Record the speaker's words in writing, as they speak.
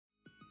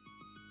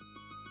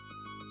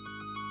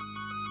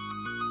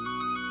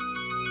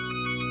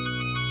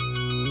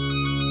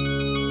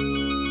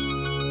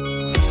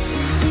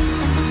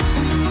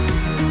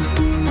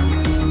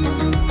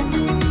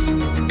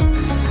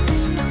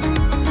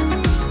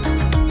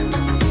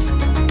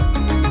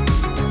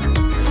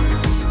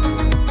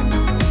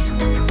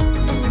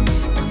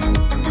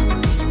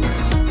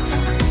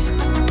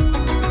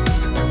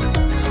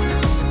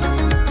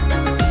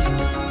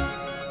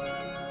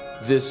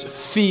this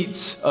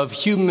feat of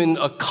human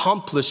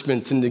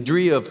accomplishment and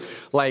degree of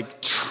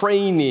like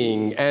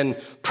training and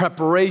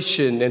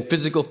preparation and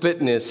physical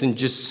fitness and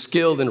just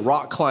skill in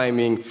rock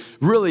climbing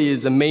really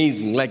is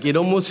amazing. Like it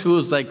almost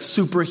feels like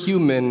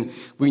superhuman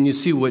when you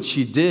see what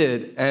she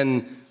did.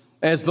 And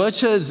as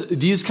much as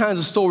these kinds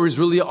of stories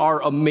really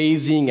are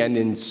amazing and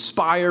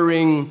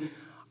inspiring,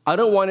 I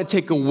don't want to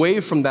take away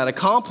from that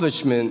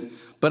accomplishment,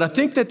 but I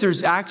think that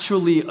there's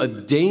actually a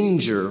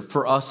danger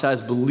for us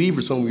as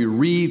believers when we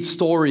read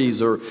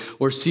stories or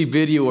see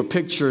video or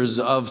pictures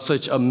of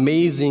such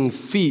amazing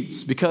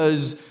feats,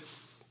 because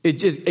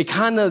it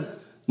kind of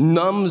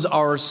numbs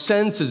our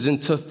senses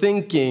into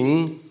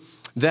thinking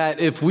that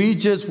if we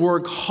just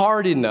work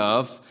hard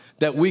enough,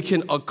 that we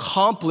can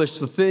accomplish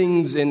the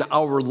things in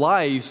our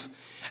life.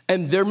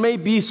 And there may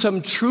be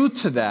some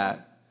truth to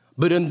that,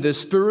 but in the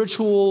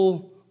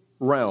spiritual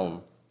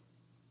realm,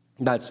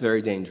 that's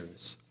very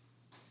dangerous.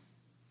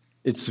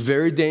 It's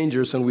very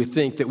dangerous when we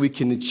think that we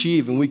can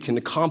achieve and we can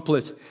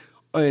accomplish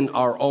in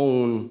our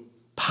own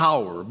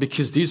power,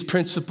 because these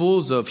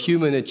principles of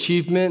human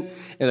achievement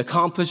and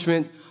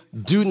accomplishment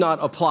do not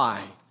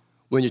apply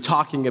when you're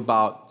talking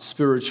about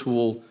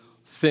spiritual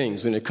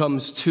things, when it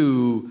comes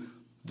to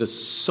the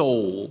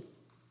soul.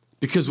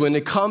 Because when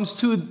it comes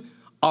to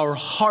our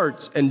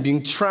hearts and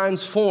being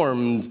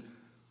transformed,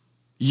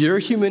 your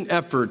human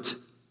effort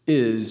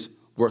is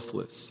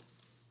worthless.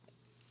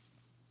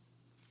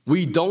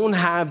 We don't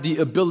have the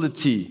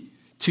ability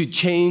to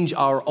change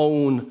our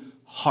own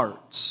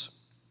hearts.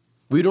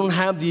 We don't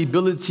have the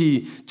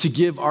ability to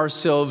give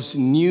ourselves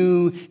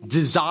new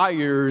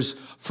desires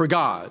for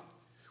God.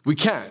 We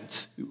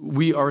can't.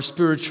 We are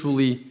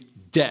spiritually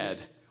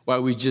dead. Why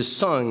we just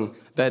sung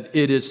that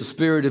it is the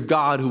Spirit of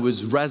God who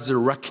is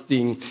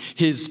resurrecting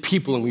his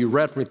people. And we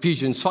read from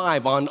Ephesians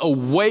 5 on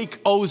awake,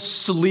 O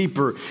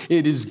sleeper.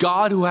 It is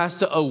God who has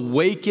to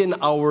awaken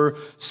our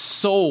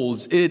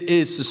souls. It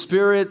is the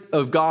Spirit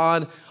of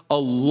God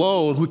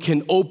alone who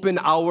can open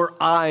our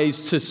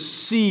eyes to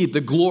see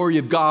the glory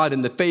of God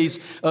in the face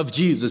of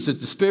Jesus.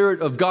 It's the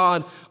Spirit of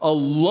God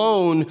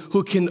alone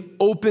who can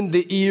open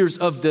the ears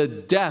of the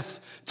deaf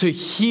to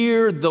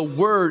hear the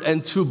word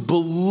and to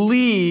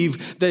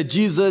believe that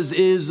Jesus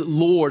is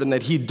Lord and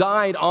that he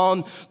died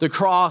on the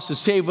cross to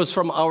save us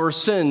from our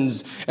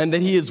sins and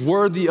that he is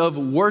worthy of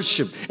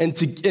worship, and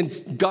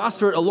God's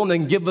Spirit alone that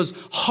can give us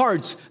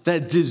hearts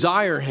that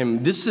desire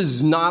him. This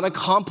is not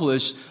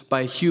accomplished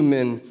by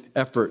human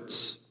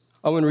efforts.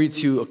 I want to read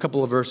to you a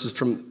couple of verses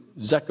from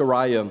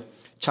Zechariah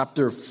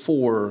chapter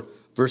 4,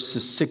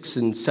 verses 6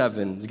 and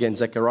 7. Again,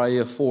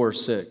 Zechariah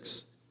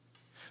 4:6.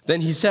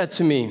 Then he said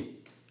to me,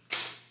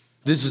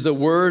 this is the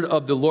word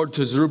of the Lord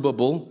to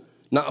Zerubbabel,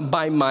 not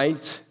by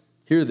might,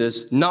 hear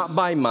this, not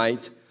by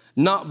might,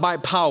 not by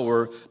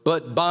power,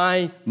 but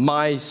by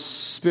my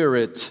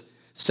Spirit,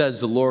 says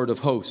the Lord of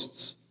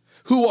hosts.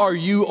 Who are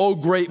you, O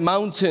great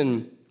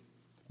mountain?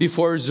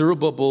 Before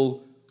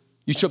Zerubbabel,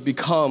 you shall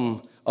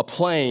become a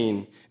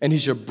plain, and he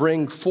shall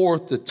bring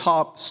forth the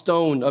top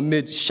stone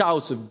amid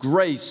shouts of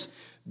grace,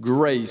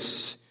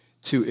 grace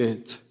to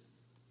it.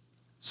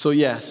 So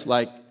yes,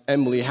 like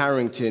Emily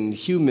Harrington,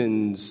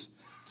 humans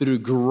through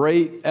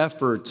great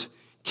effort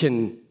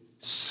can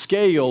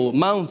scale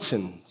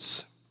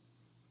mountains.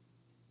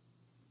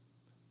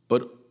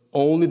 But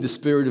only the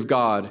Spirit of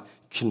God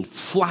can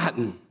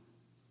flatten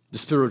the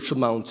spiritual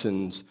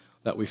mountains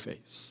that we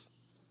face.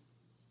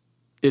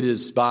 It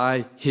is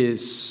by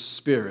his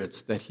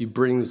Spirit that he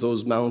brings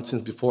those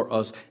mountains before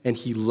us and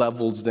he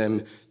levels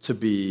them to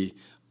be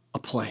a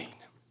plain.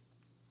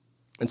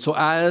 And so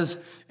as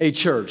a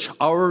church,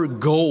 our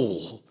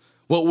goal,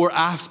 what we're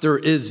after,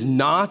 is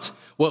not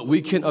what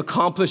we can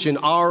accomplish in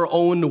our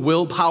own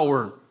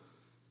willpower.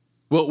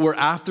 What we're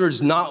after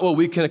is not what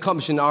we can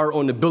accomplish in our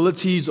own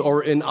abilities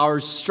or in our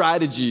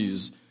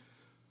strategies.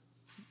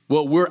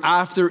 What we're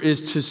after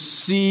is to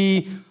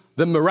see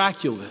the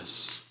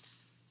miraculous.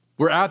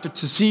 We're after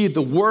to see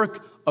the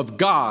work of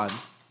God,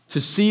 to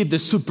see the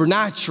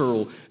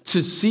supernatural,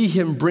 to see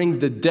him bring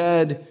the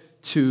dead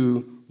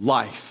to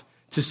life,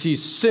 to see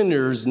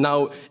sinners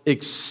now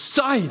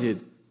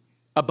excited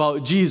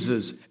about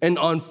Jesus and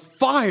on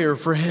fire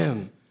for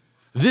him.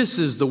 This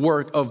is the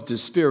work of the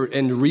Spirit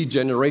and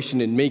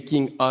regeneration in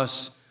making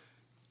us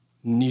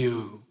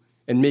new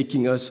and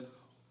making us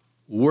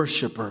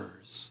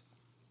worshipers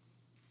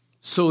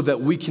so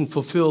that we can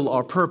fulfill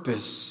our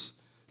purpose,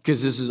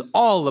 because this is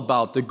all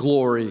about the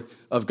glory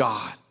of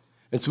God.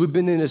 And so we've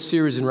been in a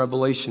series in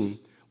Revelation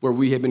where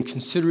we have been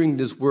considering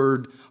this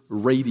word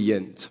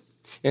radiant.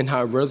 And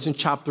how Revelation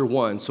chapter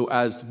 1, so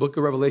as the book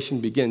of Revelation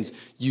begins,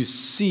 you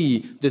see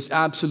this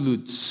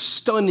absolute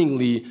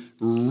stunningly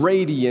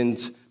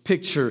radiant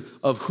picture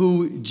of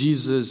who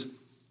Jesus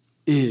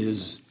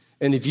is.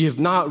 And if you have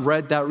not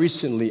read that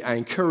recently, I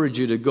encourage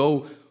you to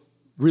go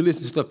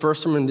re-listen to the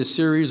first sermon in this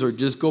series, or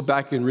just go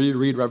back and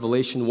reread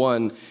Revelation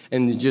 1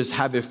 and just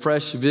have a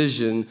fresh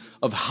vision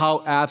of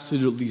how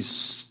absolutely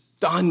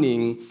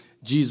stunning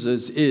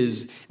Jesus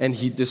is. And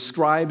he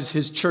describes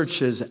his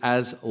churches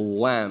as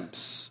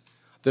lamps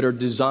that are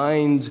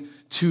designed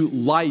to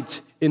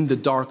light in the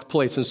dark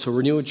place. And so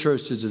Renewal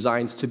Church is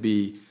designed to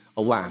be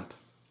a lamp.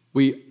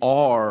 We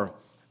are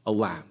a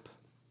lamp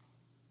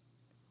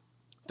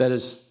that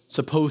is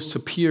supposed to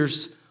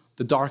pierce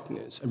the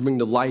darkness and bring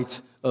the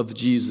light of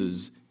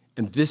Jesus.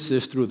 And this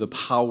is through the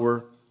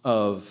power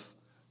of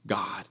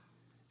God.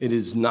 It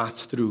is not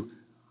through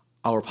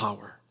our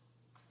power.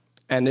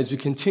 And as we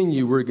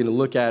continue, we're going to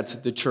look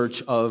at the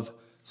church of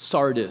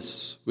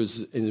Sardis,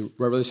 was in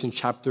Revelation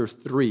chapter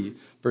 3,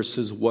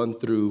 verses 1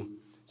 through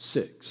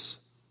 6.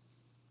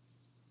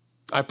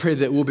 I pray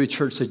that we'll be a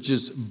church that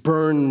just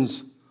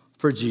burns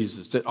for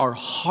Jesus, that our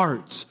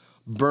hearts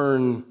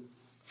burn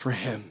for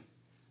him,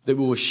 that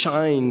we will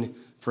shine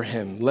for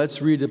him.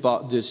 Let's read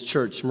about this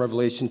church in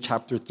Revelation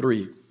chapter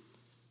 3,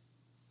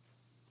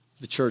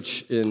 the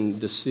church in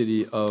the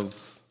city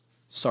of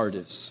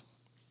Sardis.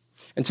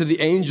 And to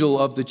the angel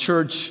of the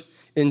church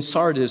in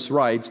Sardis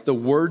writes, the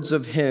words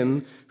of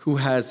him who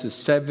has the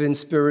 7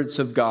 spirits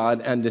of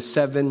God and the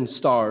 7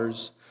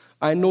 stars.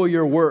 I know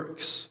your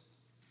works.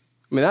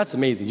 I mean, that's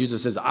amazing.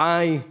 Jesus says,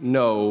 I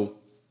know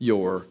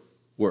your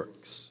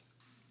works.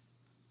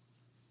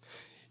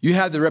 You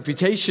have the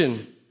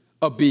reputation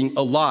of being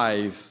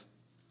alive,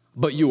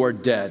 but you are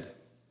dead.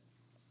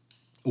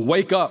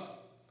 Wake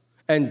up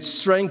and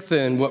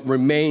strengthen what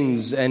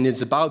remains and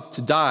is about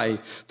to die,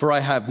 for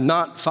I have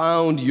not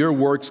found your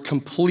works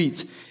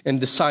complete in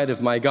the sight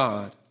of my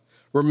God.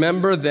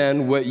 Remember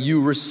then what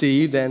you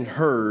received and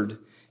heard,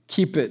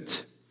 keep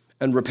it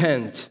and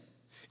repent.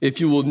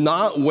 If you will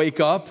not wake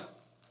up,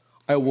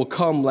 I will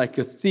come like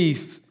a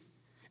thief,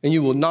 and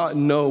you will not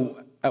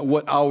know at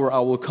what hour I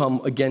will come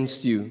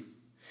against you.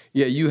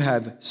 Yet you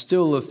have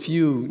still a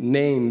few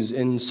names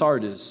in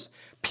Sardis,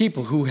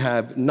 people who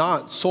have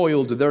not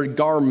soiled their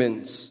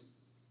garments,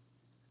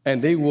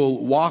 and they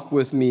will walk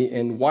with me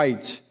in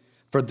white,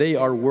 for they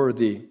are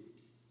worthy.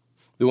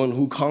 The one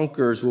who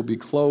conquers will be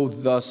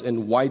clothed thus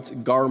in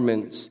white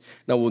garments,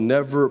 and I will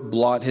never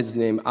blot his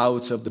name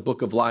out of the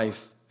book of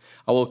life.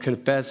 I will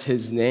confess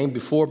his name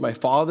before my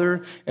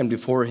Father and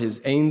before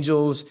his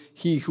angels.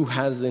 He who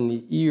has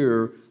an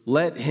ear,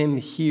 let him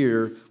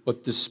hear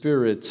what the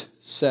Spirit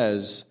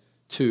says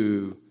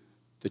to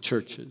the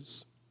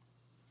churches.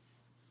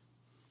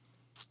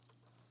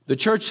 The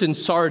church in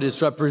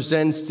Sardis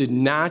represents the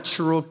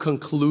natural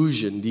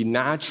conclusion, the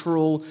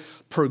natural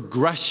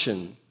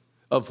progression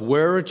of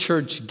where a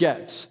church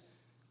gets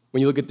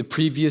when you look at the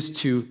previous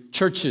 2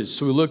 churches.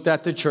 So we looked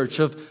at the church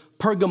of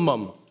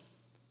Pergamum.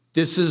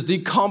 This is the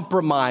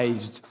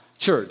compromised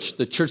church,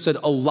 the church that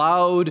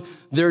allowed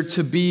there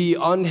to be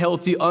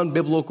unhealthy,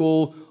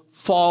 unbiblical,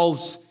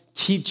 false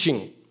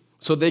teaching.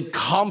 So they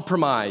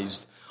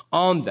compromised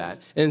on that.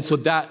 And so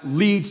that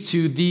leads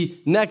to the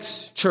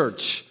next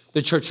church,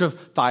 the church of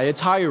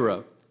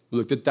Thyatira. We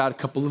looked at that a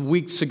couple of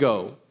weeks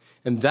ago.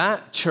 And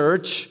that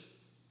church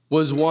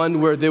was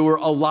one where they were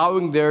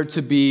allowing there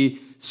to be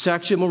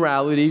sexual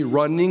immorality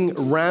running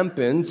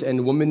rampant, and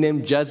a woman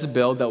named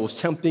Jezebel that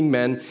was tempting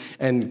men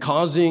and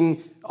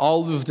causing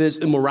all of this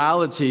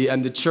immorality,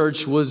 and the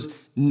church was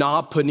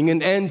not putting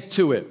an end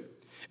to it.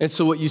 And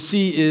so what you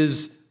see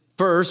is,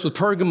 first, with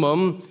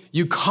Pergamum,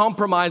 you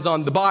compromise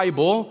on the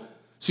Bible.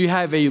 So you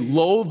have a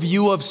low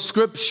view of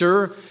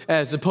Scripture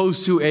as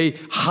opposed to a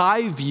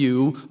high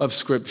view of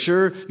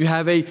Scripture. You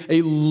have a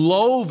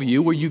low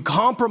view where you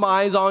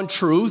compromise on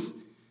truth.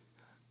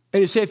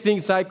 And you say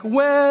things like,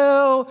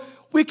 well,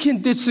 we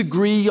can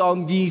disagree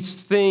on these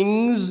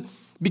things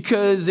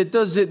because it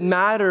doesn't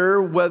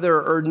matter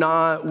whether or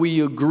not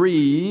we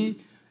agree,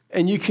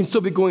 and you can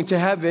still be going to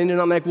heaven.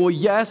 And I'm like, well,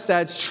 yes,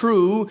 that's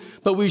true,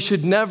 but we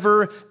should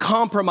never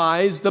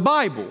compromise the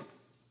Bible.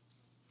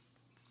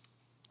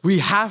 We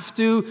have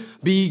to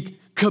be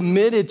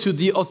committed to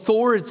the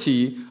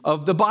authority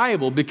of the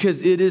Bible because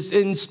it is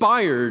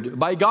inspired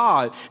by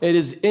God. It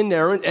is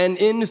inerrant and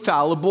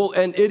infallible,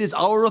 and it is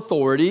our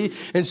authority.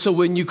 And so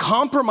when you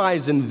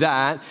compromise in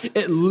that,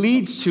 it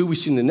leads to, we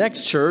see in the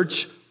next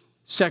church,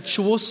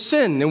 sexual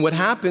sin. And what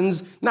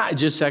happens, not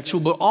just sexual,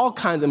 but all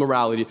kinds of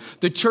immorality.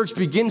 The church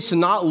begins to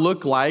not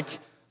look like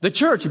the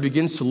church. It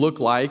begins to look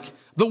like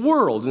the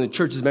world. And the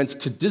church is meant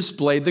to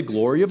display the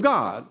glory of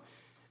God.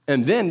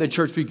 And then the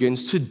church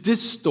begins to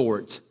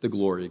distort the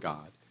glory of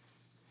God.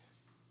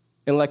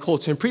 And like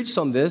Colton preached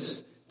on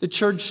this, the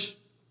church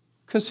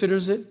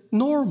considers it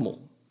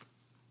normal.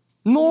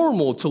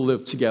 Normal to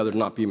live together and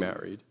not be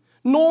married.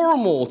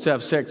 Normal to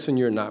have sex when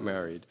you're not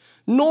married.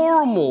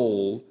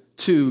 Normal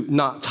to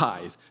not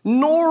tithe.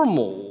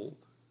 Normal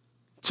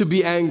to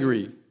be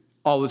angry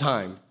all the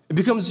time. It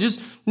becomes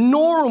just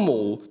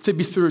normal to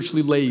be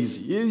spiritually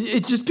lazy.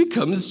 It just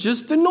becomes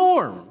just the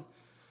norm.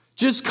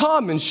 Just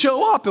come and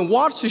show up and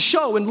watch the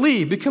show and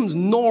leave. It becomes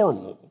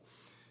normal.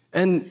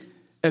 And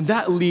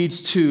that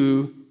leads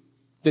to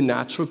the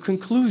natural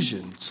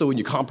conclusion. So when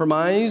you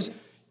compromise,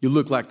 you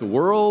look like the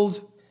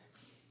world,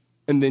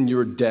 and then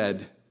you're a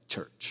dead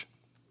church.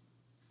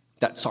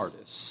 That's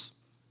Sardis.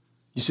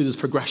 You see this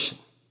progression.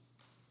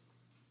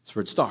 That's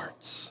where it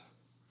starts.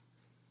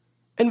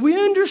 And we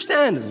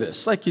understand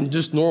this, like in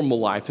just normal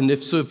life. And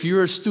if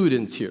you're a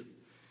student here,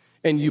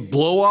 and you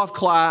blow off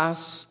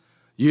class,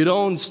 you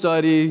don't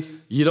study,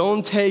 you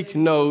don't take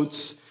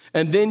notes,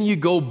 and then you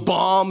go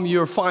bomb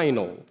your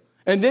final.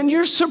 And then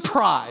you're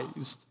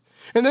surprised.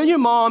 And then your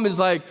mom is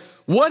like,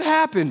 what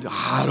happened?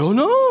 I don't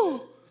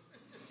know.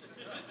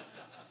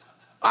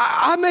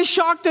 I'm as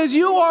shocked as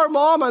you are,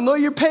 Mom. I know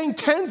you're paying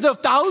tens of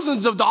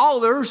thousands of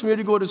dollars for me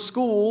to go to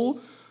school.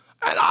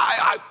 And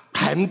I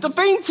hadn't the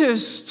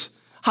faintest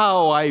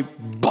how I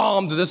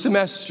bombed the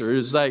semester.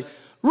 It's like,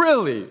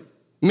 really?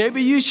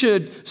 Maybe you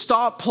should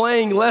stop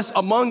playing less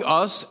Among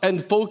Us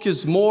and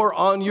focus more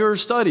on your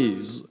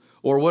studies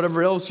or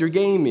whatever else you're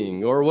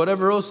gaming or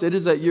whatever else it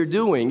is that you're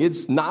doing.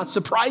 It's not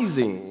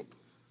surprising.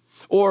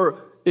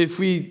 Or if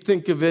we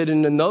think of it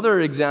in another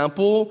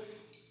example,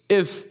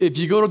 if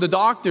you go to the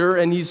doctor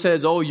and he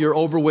says, oh, you're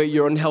overweight,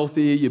 you're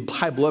unhealthy, you have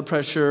high blood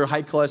pressure,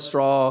 high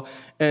cholesterol,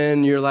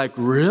 and you're like,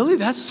 really?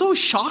 That's so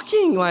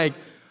shocking. Like,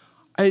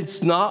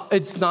 it's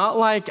not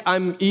like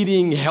I'm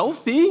eating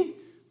healthy.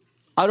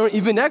 I don't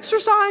even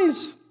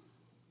exercise.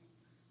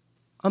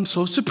 I'm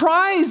so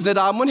surprised that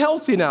I'm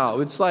unhealthy now.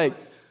 It's like,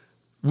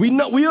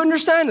 we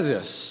understand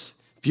this.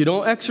 If you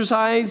don't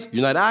exercise,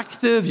 you're not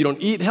active, you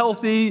don't eat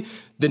healthy,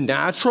 the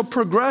natural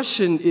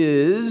progression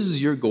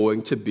is you're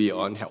going to be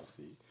unhealthy.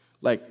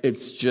 Like,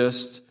 it's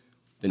just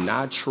the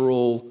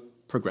natural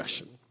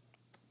progression.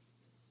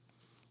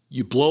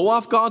 You blow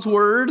off God's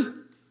word,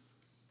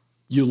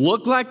 you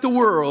look like the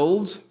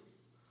world,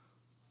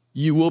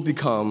 you will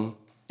become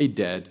a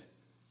dead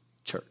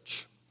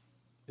church.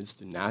 It's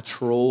the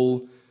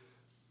natural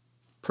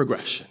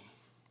progression.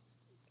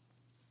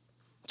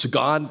 So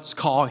God's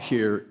call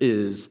here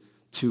is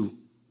to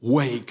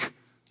wake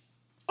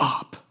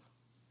up.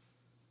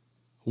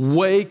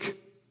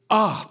 Wake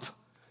up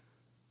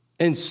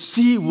and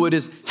see what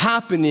is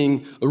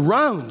happening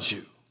around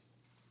you.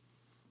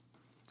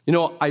 You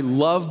know, I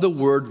love the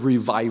word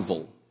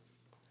revival.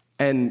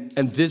 And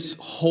this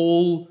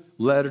whole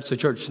letter to the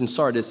church in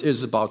Sardis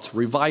is about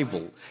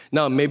revival.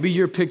 Now, maybe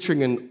you're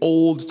picturing an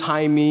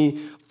old-timey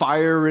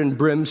fire and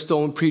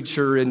brimstone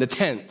preacher in the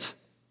tent.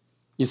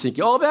 You think,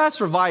 oh,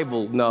 that's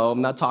revival. No,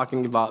 I'm not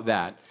talking about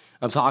that.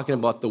 I'm talking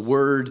about the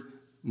word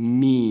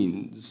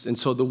means. And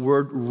so the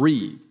word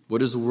what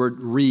does the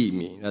word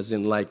mean? As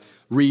in like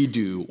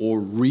redo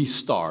or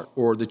restart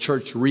or the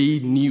church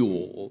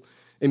renewal.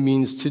 It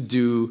means to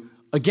do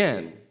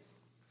again.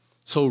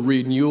 So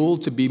renewal,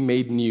 to be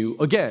made new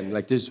again,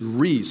 like this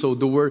So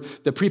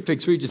the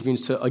prefix just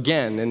means to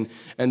again,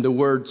 and the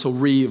word, so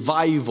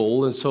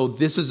revival. And so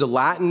this is a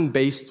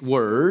Latin-based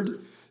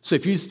word. So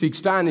if you speak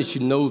Spanish,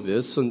 you know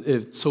this.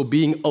 So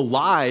being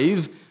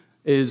alive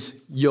is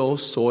yo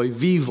soy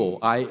vivo.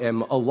 I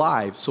am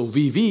alive. So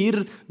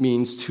vivir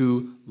means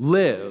to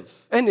live.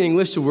 And in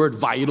English, the word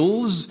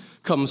vitals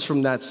comes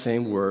from that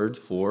same word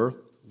for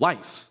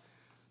life.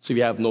 So if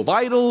you have no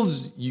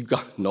vitals, you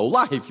got no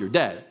life. You're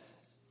dead.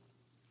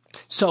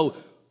 So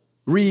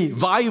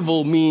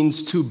revival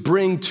means to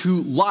bring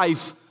to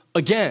life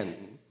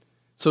again.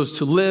 So it's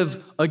to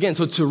live again.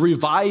 So to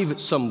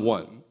revive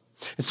someone.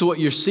 And so what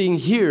you're seeing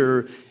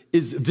here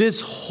is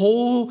this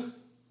whole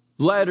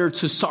letter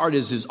to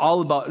Sardis is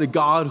all about a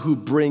God who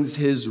brings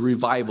his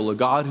revival, a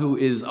God who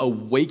is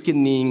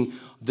awakening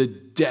the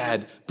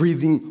dead,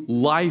 breathing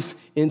life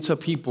into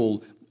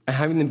people, and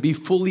having them be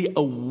fully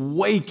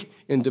awake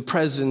in the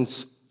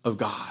presence of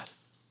God.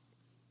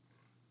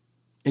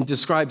 It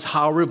describes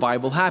how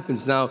revival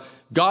happens. Now,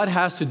 God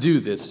has to do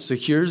this. So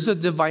here's a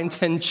divine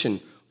tension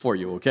for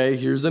you, okay?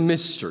 Here's a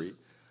mystery.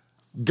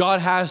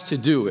 God has to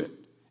do it.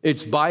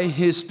 It's by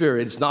his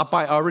Spirit. It's not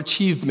by our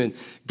achievement.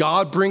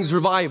 God brings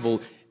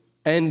revival.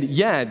 And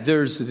yet,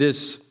 there's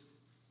this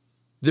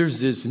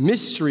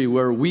mystery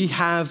where we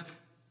have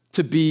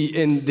to be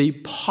in the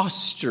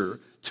posture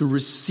to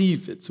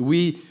receive it.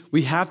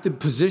 We have to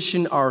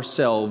position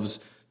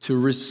ourselves to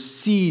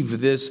receive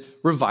this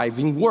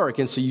reviving work.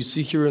 And so you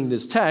see here in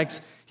this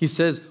text, he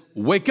says,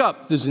 wake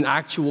up. There's an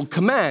actual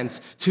command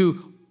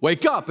to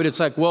wake up. And it's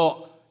like,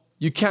 well,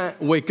 you can't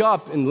wake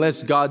up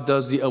unless God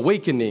does the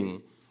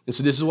awakening. And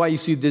so this is why you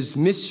see this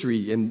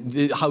mystery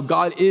and how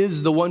God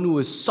is the one who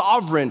is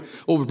sovereign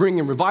over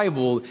bringing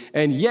revival.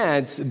 And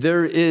yet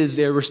there is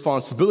a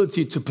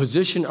responsibility to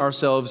position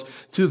ourselves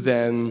to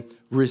then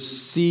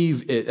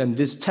receive it. And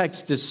this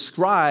text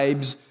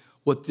describes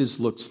what this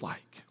looks like.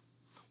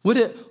 What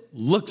it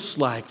looks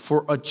like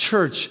for a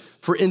church,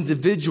 for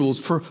individuals,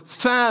 for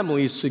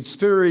families to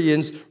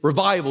experience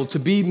revival, to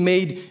be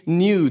made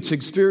new, to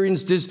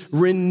experience this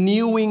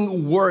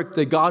renewing work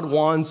that God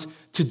wants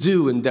to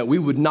do, and that we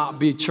would not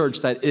be a church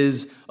that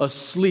is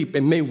asleep.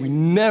 And may we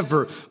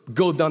never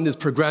go down this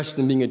progression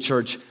of being a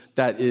church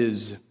that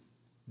is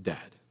dead.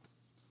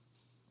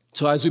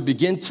 So as we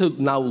begin to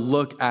now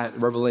look at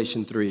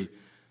Revelation 3,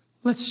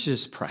 let's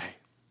just pray.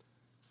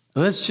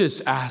 Let's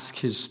just ask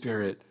his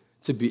Spirit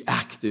to be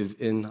active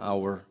in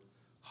our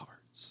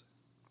hearts.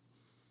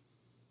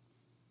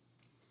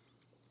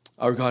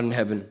 Our God in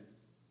heaven,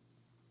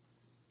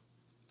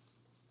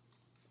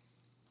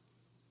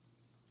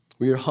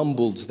 we are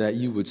humbled that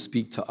you would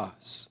speak to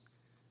us.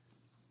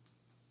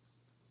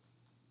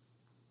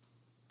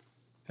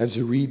 As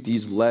you read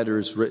these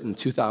letters written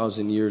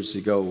 2,000 years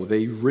ago,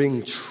 they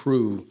ring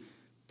true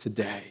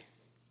today.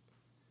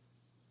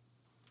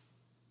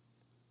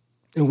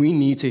 And we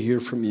need to hear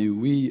from you.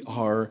 We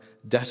are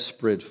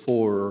desperate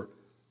for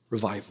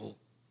revival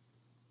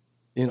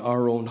in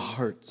our own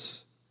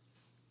hearts,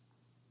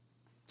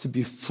 to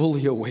be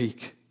fully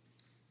awake,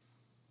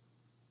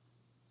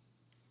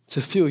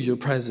 to feel your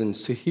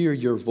presence, to hear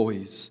your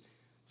voice,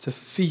 to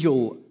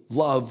feel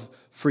love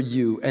for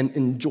you and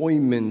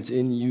enjoyment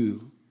in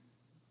you.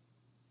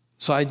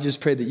 So I just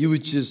pray that you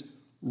would just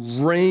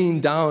rain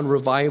down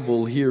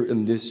revival here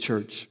in this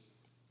church.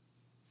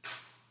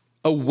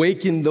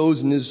 Awaken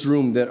those in this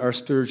room that are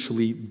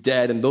spiritually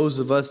dead, and those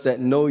of us that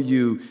know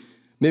you,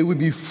 may we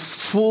be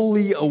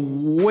fully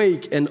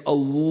awake and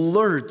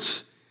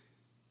alert.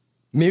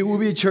 May we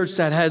be a church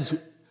that has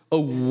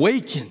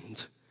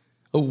awakened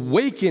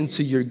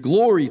to your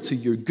glory, to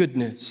your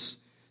goodness.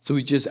 So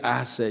we just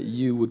ask that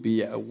you would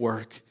be at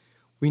work.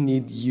 We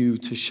need you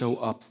to show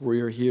up.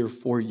 We're here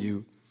for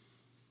you.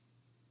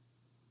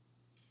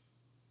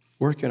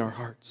 Work in our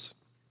hearts.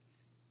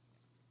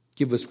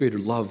 Give us greater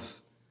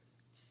love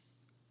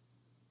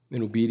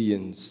and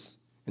obedience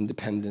and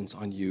dependence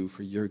on you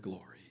for your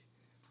glory.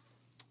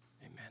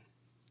 Amen.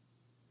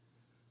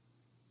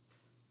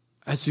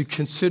 As we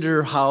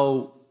consider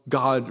how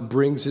God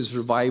brings his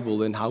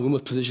revival and how we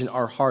must position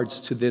our hearts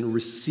to then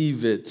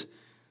receive it,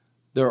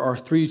 there are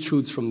three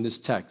truths from this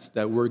text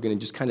that we're going to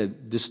just kind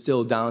of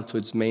distill down to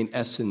its main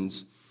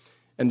essence.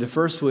 And the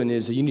first one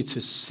is that you need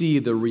to see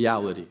the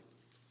reality.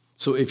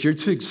 So if you're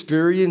to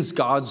experience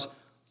God's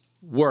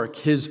work,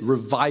 his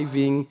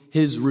revival,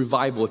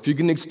 if you're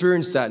going to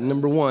experience that,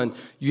 number one,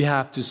 you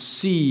have to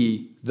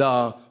see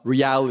the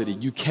reality.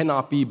 You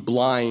cannot be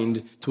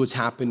blind to what's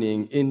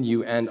happening in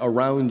you and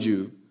around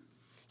you.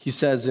 He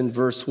says in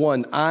verse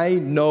 1, I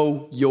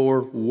know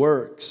your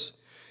works.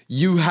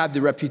 You have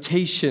the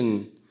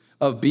reputation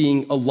of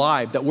being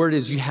alive. That word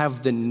is you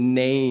have the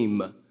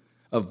name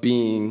of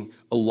being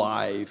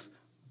alive,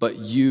 but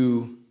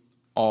you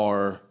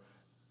are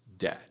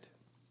dead.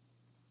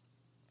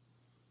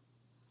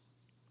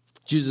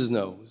 Jesus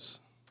knows.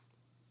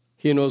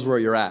 He knows where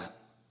you're at.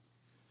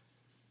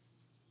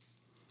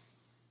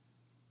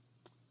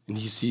 And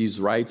he sees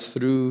right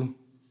through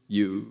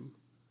you.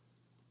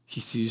 He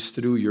sees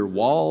through your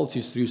walls.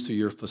 He sees through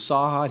your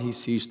facade. He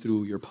sees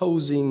through your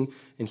posing.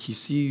 And he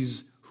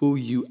sees who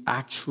you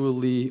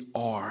actually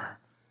are.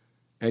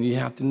 And you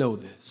have to know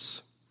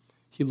this.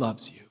 He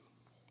loves you.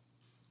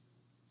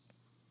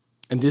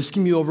 And this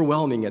can be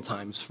overwhelming at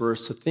times for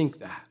us to think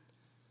that.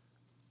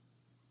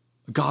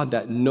 A God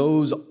that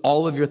knows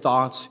all of your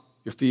thoughts,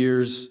 your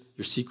fears,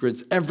 your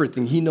secrets,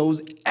 everything. He knows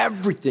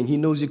everything. He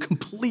knows you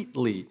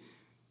completely.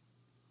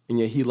 And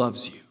yet he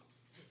loves you.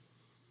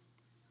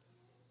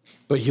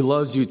 But he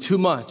loves you too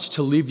much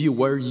to leave you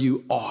where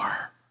you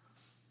are.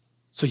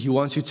 So he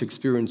wants you to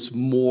experience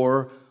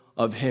more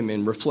of him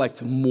and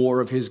reflect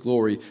more of his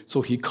glory.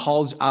 So he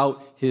calls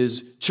out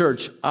his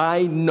church.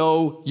 I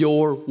know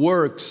your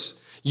works.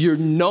 You're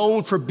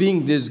known for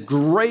being this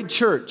great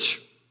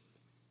church.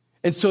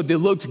 And so they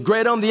looked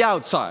great on the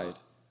outside.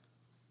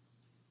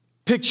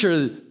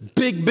 Picture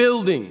big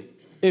building,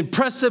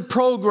 impressive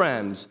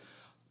programs,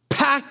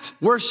 packed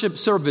worship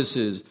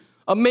services,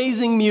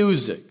 amazing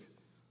music.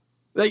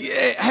 Like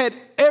it had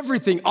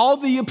everything, all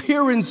the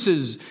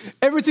appearances,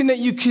 everything that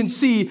you can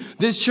see,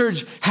 this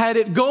church had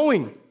it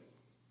going.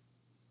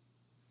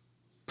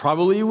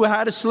 Probably you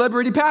had a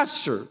celebrity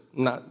pastor.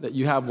 Not that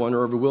you have one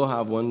or ever will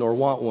have one nor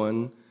want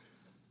one,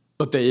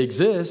 but they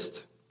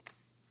exist.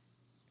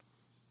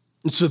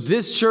 And so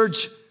this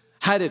church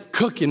had it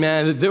cooking,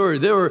 man. They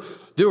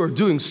were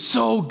doing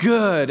so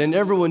good, and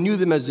everyone knew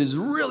them as this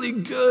really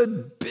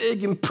good,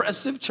 big,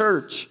 impressive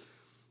church.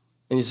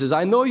 And he says,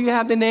 I know you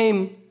have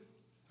the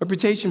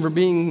reputation for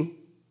being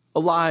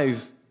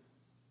alive,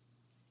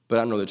 but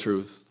I know the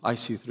truth. I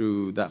see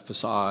through that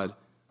facade,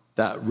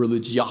 that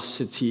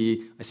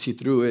religiosity. I see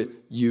through it.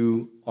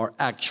 You are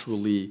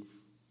actually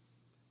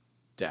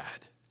dead.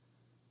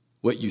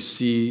 What you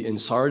see in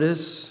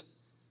Sardis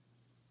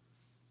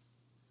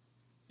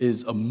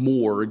is a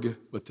morgue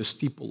with the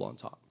steeple on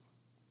top.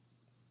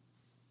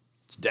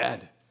 It's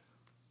dead,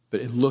 but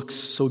it looks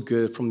so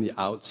good from the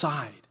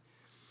outside.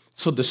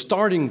 So the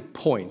starting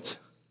point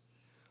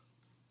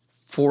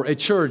for a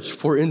church,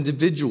 for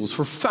individuals,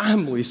 for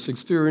families to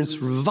experience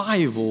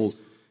revival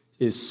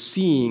is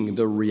seeing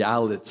the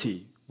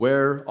reality.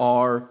 Where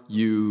are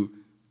you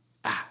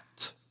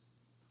at?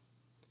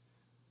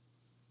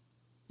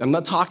 I'm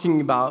not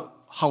talking about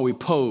how we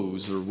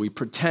pose or we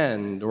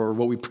pretend or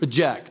what we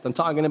project. I'm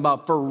talking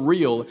about for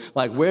real,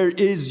 like where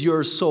is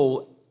your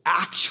soul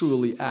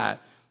actually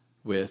at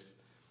with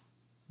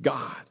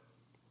God?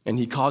 And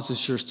he causes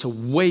church to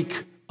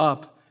wake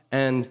up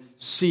and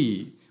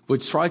see.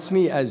 What strikes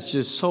me as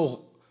just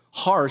so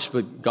harsh,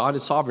 but God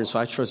is sovereign, so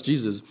I trust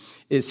Jesus,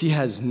 is he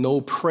has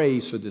no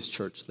praise for this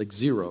church, like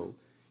zero.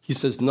 He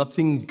says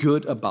nothing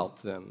good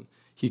about them.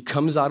 He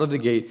comes out of the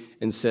gate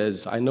and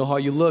says, I know how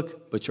you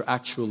look, but you're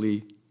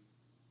actually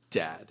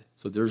dead.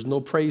 So there's no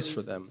praise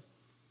for them.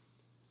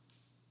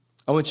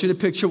 I want you to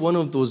picture one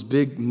of those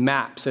big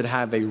maps that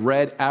have a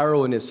red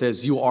arrow and it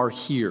says, you are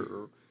here.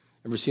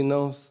 Ever seen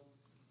those?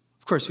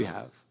 Of course you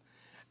have.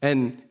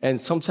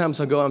 And sometimes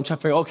I'm trying to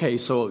figure, okay,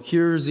 so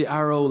here's the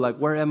arrow, like,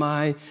 where am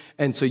I?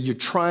 And so you're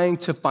trying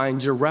to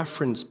find your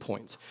reference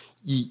point.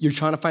 You're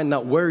trying to find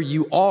out where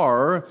you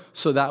are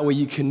so that way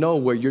you can know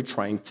where you're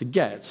trying to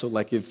get. So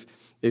like if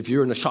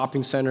you're in a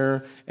shopping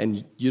center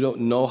and you don't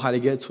know how to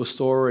get to a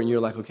store and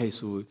you're like, okay,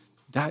 so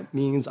that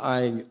means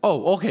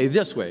okay,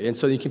 this way. And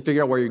so you can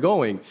figure out where you're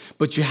going.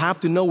 But you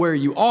have to know where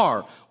you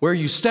are, where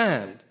you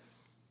stand,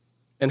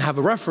 and have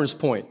a reference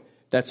point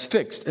that's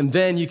fixed. And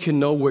then you can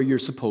know where you're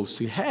supposed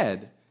to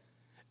head.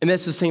 And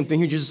that's the same thing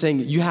here, just saying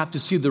you have to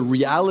see the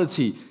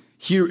reality.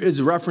 Here is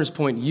a reference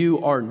point.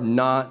 You are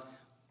not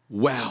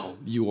well.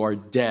 You are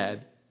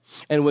dead.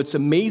 And what's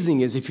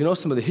amazing is if you know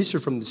some of the history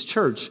from this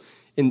church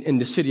in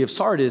the city of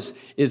Sardis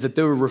is that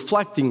they were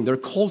reflecting their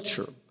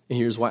culture. And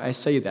here's why I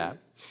say that.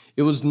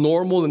 It was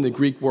normal in the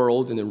Greek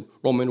world, in the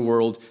Roman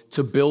world,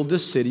 to build a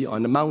city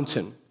on a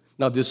mountain.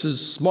 Now, this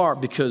is smart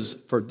because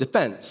for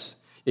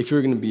defense, if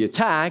you're going to be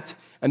attacked,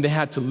 and they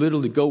had to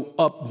literally go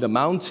up the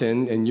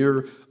mountain, and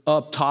you're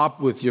up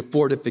top with your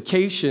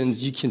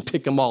fortifications, you can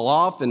pick them all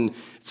off, and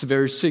it's a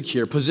very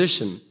secure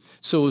position.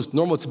 So it was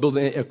normal to build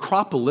an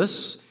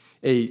acropolis,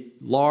 a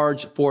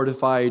large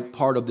fortified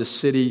part of the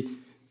city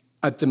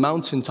at the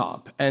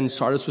mountaintop, and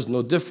Sardis was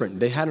no different.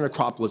 They had an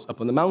acropolis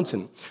up on the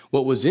mountain.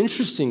 What was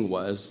interesting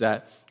was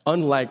that,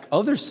 unlike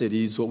other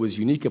cities, what was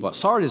unique about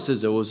Sardis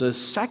is there was a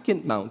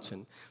second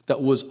mountain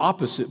that was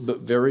opposite but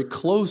very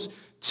close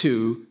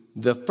to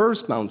the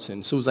first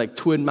mountain. So it was like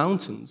twin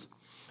mountains.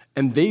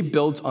 And they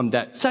built on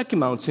that second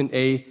mountain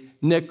a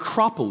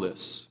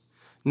necropolis.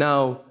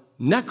 Now,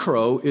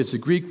 necro is a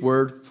Greek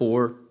word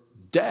for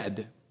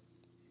dead.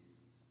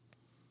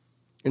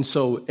 And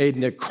so a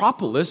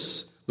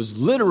necropolis was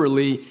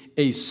literally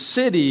a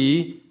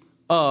city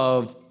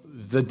of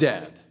the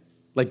dead.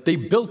 Like they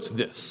built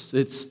this.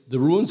 The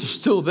ruins are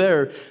still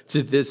there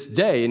to this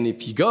day. And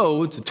if you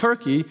go to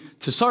Turkey,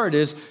 to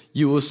Sardis,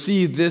 you will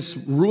see this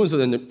ruins of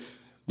the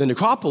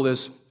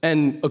necropolis,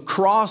 and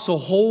across a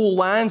whole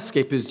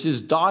landscape is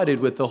just dotted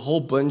with a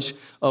whole bunch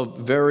of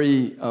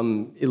very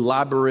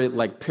elaborate,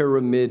 like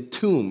pyramid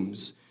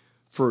tombs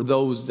for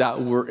those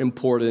that were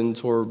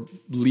important or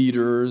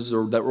leaders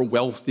or that were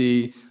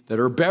wealthy that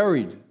are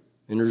buried.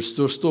 And they're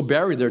still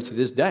buried there to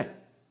this day.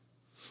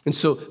 And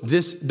so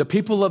the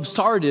people of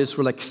Sardis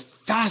were like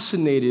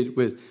fascinated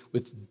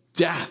with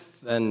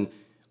death and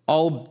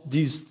all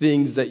these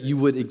things that you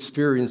would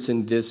experience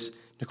in this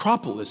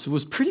necropolis. It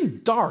was pretty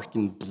dark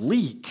and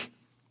bleak.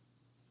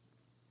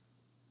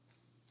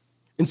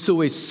 And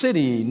so a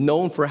city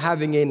known for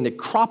having a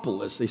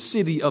necropolis, a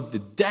city of the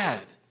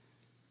dead,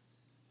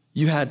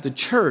 you had the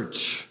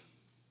church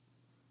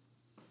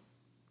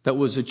that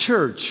was a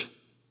church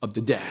of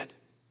the dead,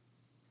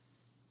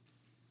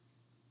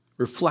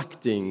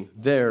 reflecting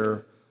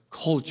their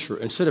culture.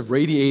 Instead of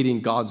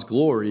radiating God's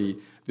glory,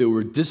 they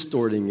were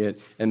distorting it,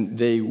 and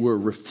they were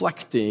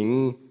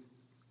reflecting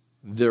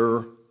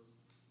their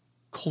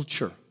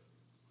culture.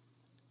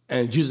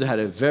 And Jesus had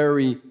a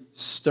very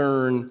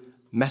stern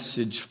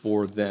message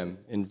for them.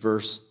 In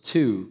verse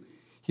 2,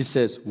 he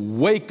says,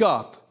 "Wake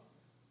up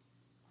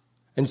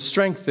and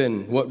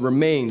strengthen what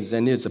remains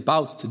and is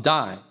about to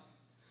die,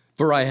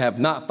 for I have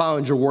not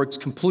found your works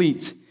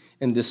complete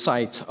in the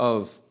sight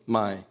of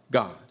my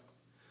God."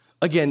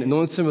 Again,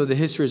 knowing some of the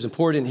history is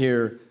important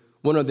here.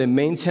 One of the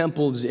main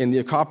temples in the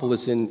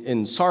Acropolis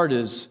in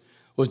Sardis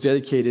was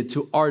dedicated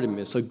to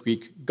Artemis, a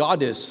Greek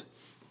goddess.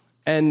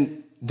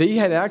 And they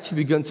had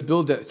actually begun to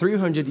build that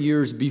 300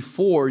 years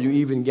before you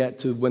even get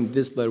to when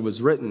this letter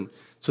was written.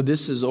 So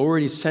this is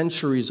already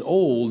centuries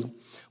old.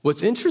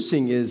 What's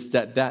interesting is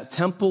that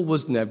temple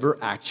was never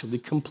actually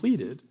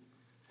completed.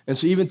 And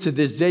so even to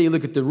this day, you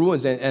look at the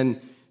ruins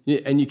and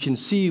you can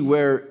see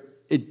where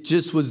it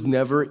just was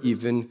never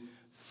even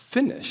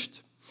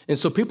finished. And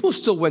so people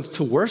still went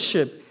to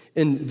worship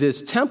in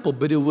this temple,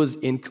 but it was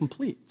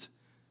incomplete.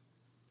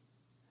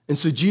 And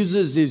so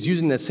Jesus is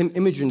using that same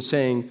imagery and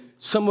saying,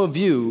 some of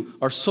you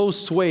are so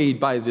swayed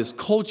by this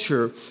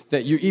culture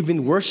that you're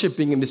even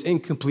worshiping in this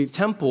incomplete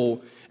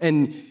temple,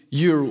 and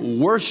your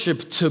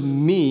worship to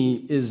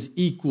me is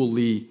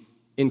equally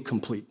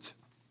incomplete.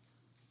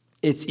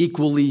 It's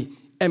equally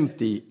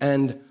empty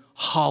and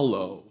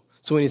hollow.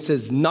 So when he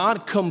says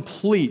not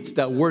complete,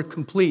 that word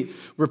complete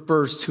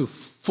refers to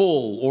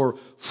full or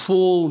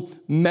full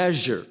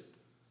measure.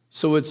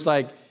 So it's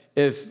like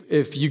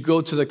if you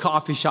go to the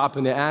coffee shop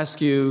and they ask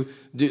you,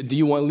 do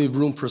you want to leave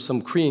room for some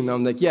cream? And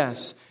I'm like,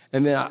 yes.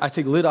 And then I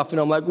take the lid off and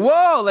I'm like,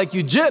 whoa, like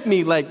you jipped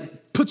me,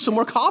 like put some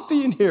more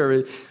coffee in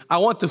here. I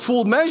want the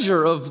full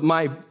measure of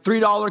my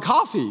 $3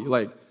 coffee.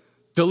 Like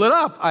fill it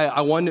up.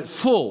 I want it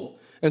full.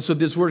 And so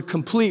this word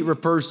complete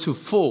refers to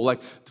full,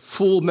 like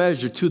full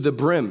measure to the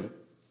brim.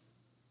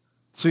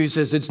 So he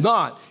says, it's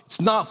not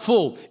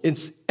full,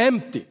 it's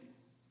empty.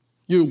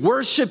 Your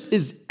worship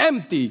is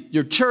empty.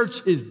 Your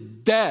church is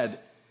dead.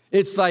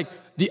 It's like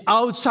the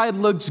outside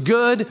looks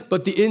good,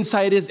 but the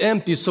inside is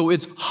empty, so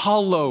it's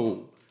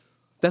hollow.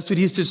 That's what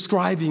he's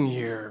describing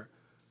here.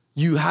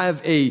 You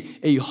have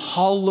a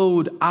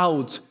hollowed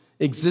out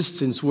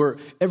existence where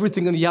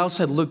everything on the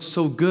outside looks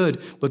so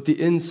good, but the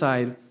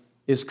inside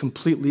is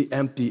completely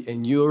empty,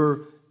 and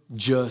you're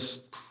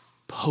just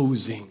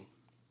posing.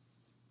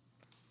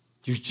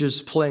 You're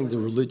just playing the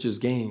religious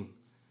game.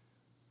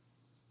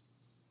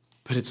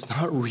 But it's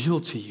not real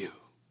to you.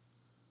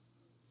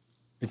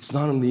 It's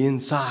not on the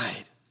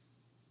inside.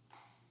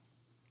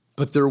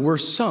 But there were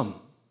some.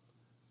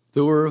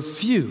 There were a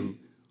few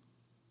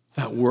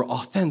that were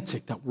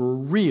authentic, that were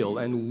real,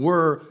 and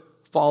were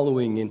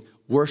following and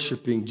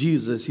worshiping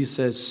Jesus. He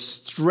says,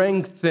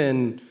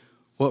 strengthen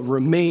what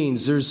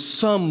remains. There's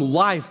some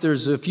life.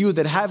 There's a few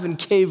that haven't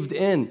caved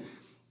in.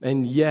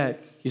 And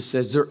yet, he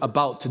says, they're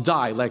about to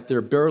die, like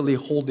they're barely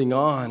holding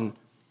on.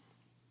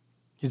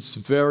 It's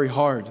very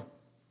hard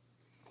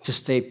to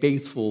stay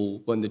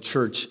faithful when the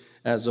church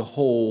as a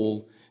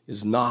whole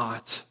is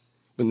not,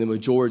 when the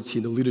majority,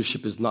 the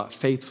leadership is not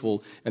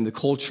faithful, and the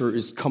culture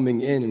is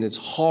coming in, and it's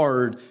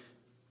hard.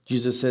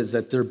 Jesus says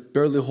that they're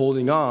barely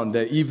holding on,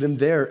 that even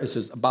there it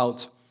says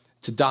about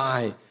to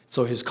die.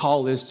 So his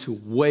call is to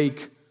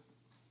wake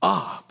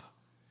up.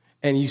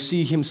 And you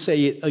see him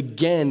say it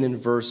again in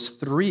verse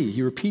 3.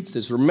 He repeats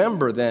this.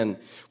 Remember then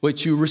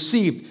what you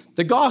received,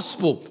 the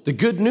gospel, the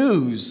good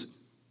news.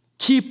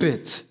 Keep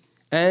it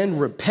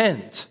and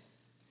repent.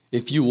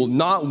 If you will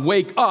not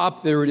wake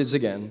up, there it is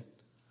again,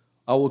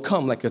 I will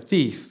come like a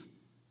thief,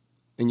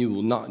 and you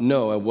will not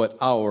know at what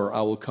hour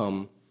I will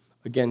come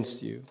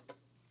against you.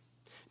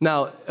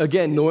 Now,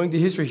 again, knowing the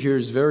history here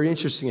is very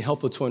interesting and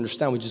helpful to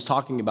understand what he's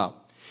talking about.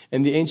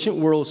 In the ancient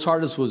world,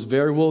 Sardis was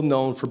very well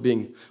known for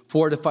being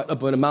fortified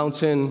up on a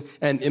mountain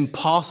and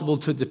impossible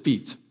to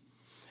defeat.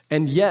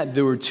 And yet,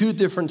 there were two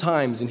different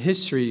times in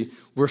history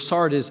where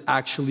Sardis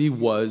actually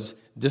was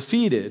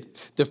defeated.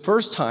 The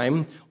first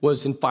time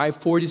was in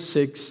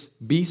 546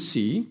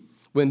 BC,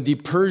 when the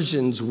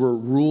Persians were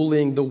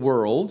ruling the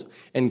world,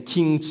 and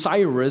King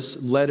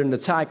Cyrus led an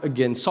attack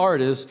against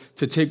Sardis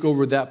to take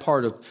over that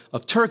part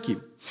of Turkey.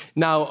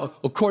 Now,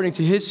 according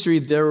to history,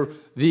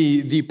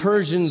 the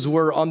Persians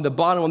were on the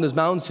bottom of this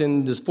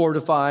mountain, this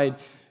fortified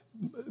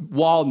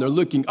wall, and they're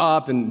looking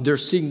up, and they're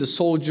seeing the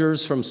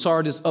soldiers from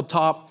Sardis up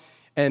top,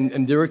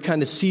 and they were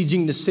kind of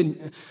sieging the city,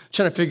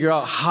 trying to figure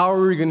out how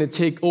are we going to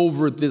take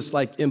over this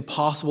like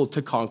impossible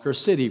to conquer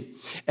city.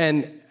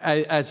 And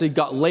as it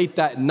got late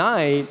that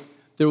night,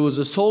 there was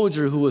a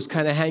soldier who was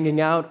kind of hanging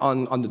out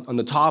on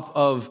the top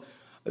of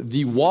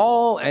the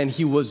wall, and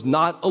he was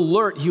not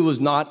alert. He was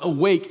not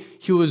awake.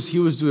 He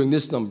was doing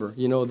this number.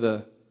 You know,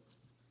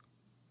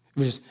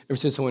 ever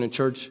seen someone in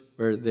church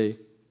where their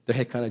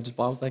head kind of just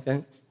bobs like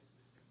that?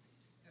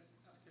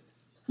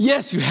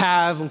 Yes, you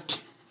have.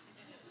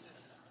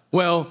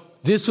 Well,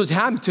 this was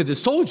happening to the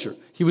soldier.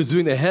 He was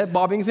doing the head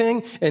bobbing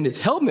thing, and his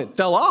helmet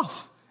fell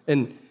off.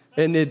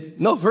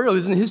 No, for real,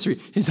 this isn't history.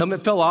 His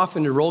helmet fell off,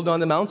 and it rolled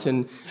down the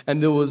mountain,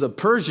 and there was a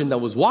Persian that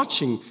was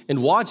watching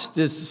and watched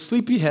this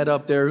sleepyhead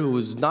up there who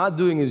was not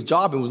doing his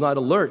job and was not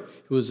alert.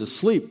 He was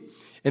asleep.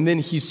 And then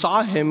he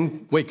saw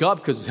him wake up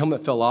because his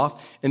helmet fell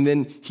off, and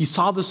then he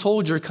saw the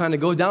soldier kind of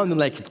go down and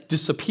like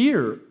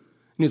disappear.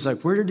 And he's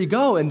like, where did he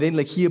go? And then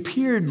like he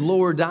appeared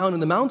lower down in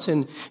the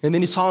mountain, and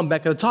then he saw him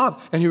back at the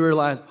top, and he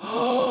realized,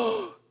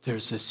 oh,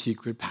 there's a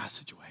secret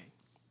passageway.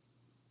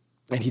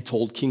 And he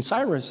told King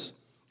Cyrus,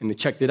 and they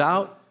checked it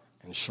out,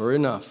 and sure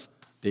enough,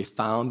 they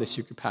found the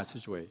secret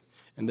passageway.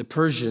 And the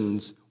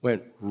Persians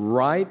went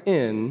right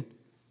in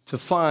to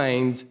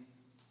find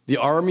the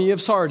army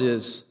of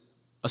Sardis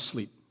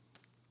asleep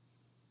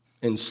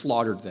and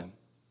slaughtered them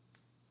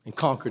and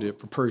conquered it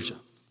for Persia.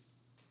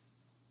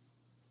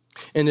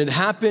 And it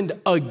happened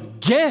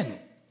again.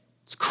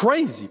 It's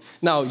crazy.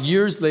 Now,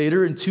 years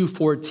later, in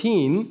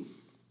 214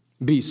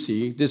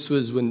 BC, this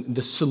was when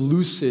the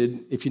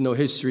Seleucid, if you know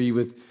history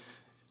with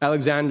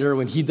Alexander,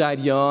 when he died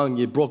young,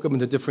 it broke up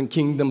into different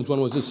kingdoms.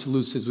 One was the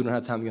Seleucids. We don't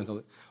have time to get into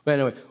it. But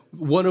anyway,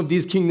 one of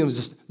these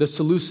kingdoms, the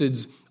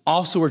Seleucids,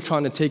 also were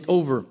trying to take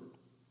over.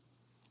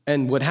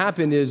 And what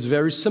happened is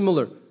very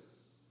similar.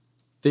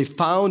 They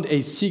found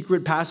a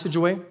secret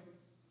passageway.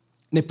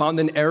 They found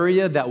an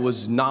area that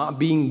was not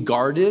being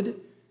guarded.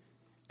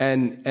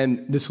 And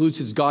the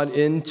Seleucids got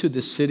into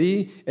the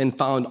city and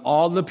found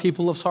all the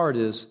people of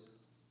Sardis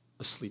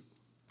asleep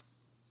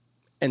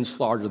and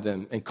slaughtered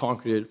them and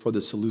conquered it for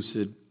the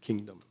Seleucid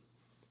kingdom.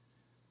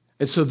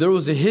 And so there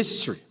was a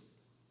history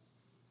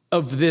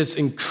of this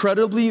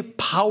incredibly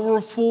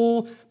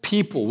powerful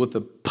people with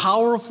a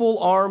powerful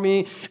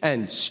army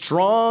and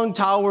strong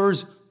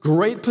towers,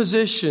 great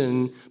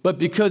position, but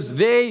because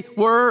they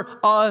were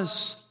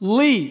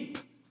asleep,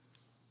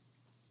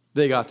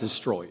 they got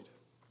destroyed.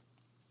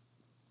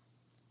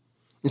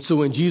 And so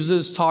when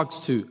Jesus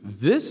talks to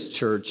this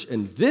church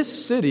and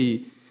this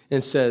city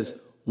and says,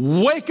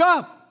 wake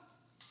up,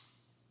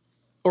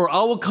 or I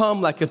will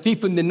come like a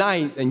thief in the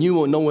night and you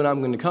won't know when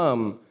I'm going to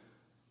come,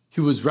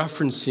 he was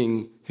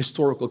referencing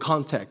historical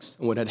context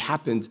and what had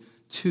happened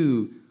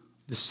to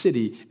the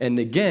city. And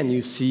again,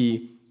 you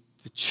see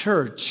the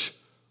church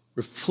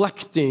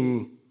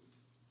reflecting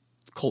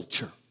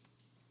culture,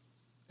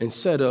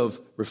 instead of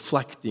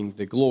reflecting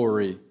the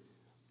glory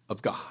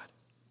of God.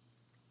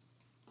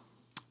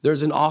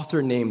 There's an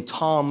author named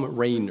Thom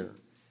Rainer.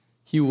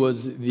 He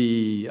was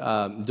the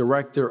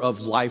director of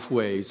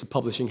Lifeway, it's a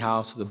publishing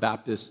house of the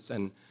Baptists,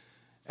 and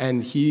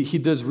he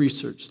does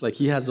research. Like,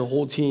 he has a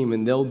whole team,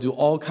 and they'll do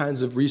all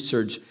kinds of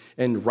research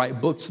and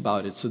write books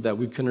about it so that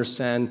we can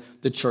understand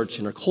the church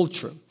and our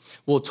culture.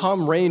 Well,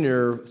 Thom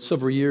Rainer,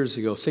 several years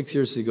ago, 6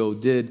 years ago,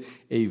 did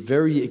a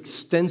very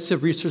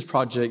extensive research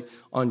project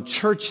on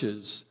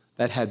churches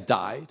that had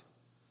died,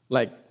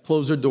 like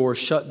closed their doors,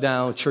 shut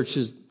down,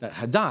 churches that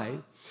had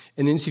died,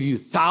 and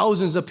interviewed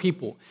thousands of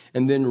people,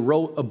 and then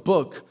wrote a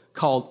book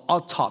called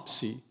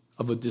Autopsy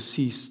of a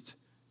Deceased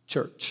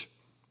Church.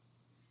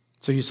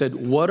 So he said,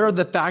 what are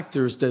the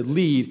factors that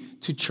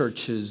lead to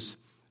churches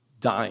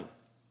dying?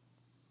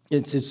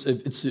 It's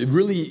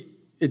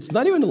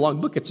not even a long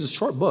book, it's a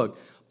short book,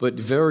 but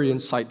very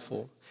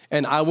insightful.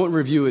 And I won't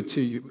review it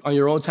to you on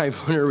your own time.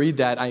 If you want to read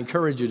that, I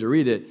encourage you to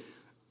read it,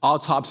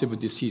 Autopsy of a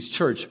Deceased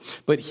Church.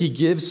 But he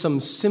gives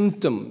some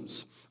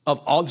symptoms of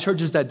all the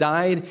churches that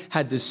died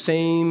had the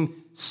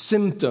same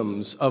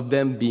symptoms of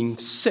them being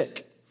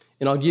sick.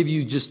 And I'll give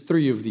you just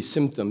 3 of these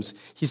symptoms.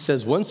 He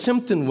says one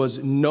symptom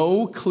was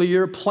no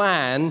clear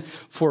plan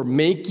for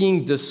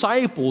making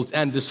disciples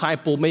and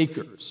disciple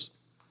makers.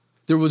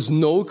 There was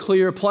no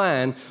clear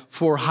plan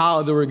for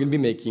how they were going to be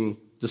making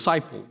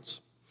disciples.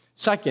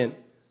 Second,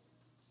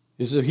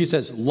 he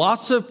says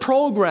lots of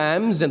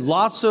programs and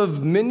lots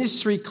of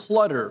ministry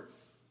clutter.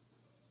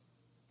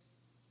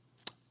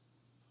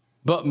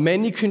 But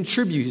many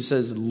contribute, he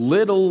says,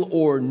 little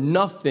or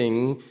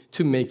nothing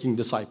to making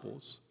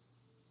disciples.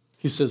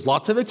 He says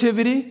lots of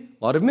activity,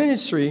 a lot of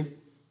ministry,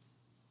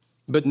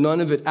 but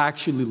none of it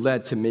actually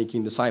led to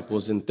making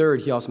disciples. And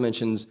third, he also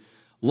mentions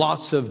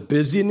lots of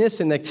busyness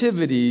and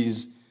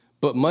activities,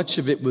 but much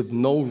of it with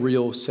no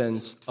real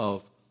sense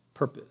of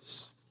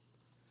purpose.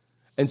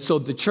 And so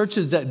the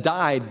churches that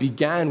died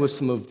began with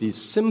some of these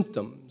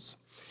symptoms.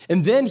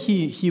 And then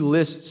he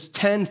lists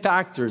 10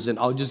 factors, and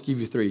I'll just give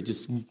you 3,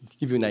 just to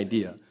give you an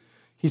idea.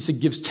 He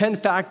gives 10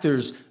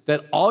 factors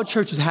that all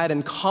churches had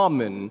in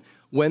common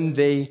when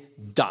they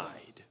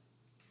died.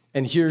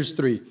 And here's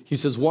 3. He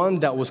says one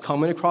that was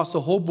common across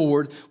the whole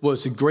board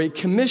was the Great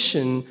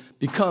Commission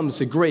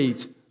becomes a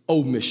great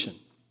omission.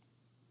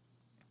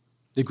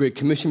 The Great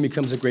Commission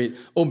becomes a great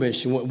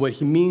omission. What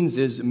he means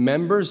is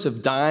members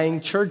of dying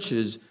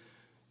churches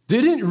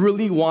didn't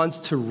really want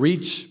to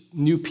reach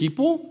new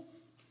people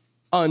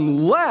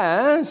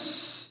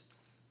unless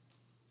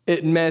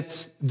it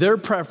met their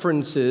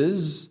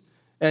preferences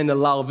and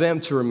allowed them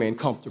to remain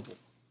comfortable.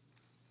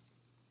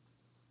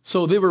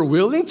 So they were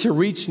willing to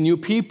reach new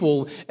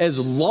people as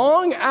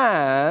long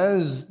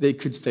as they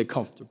could stay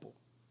comfortable.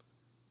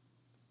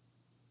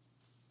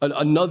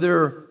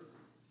 Another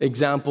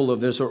example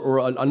of this, or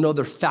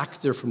another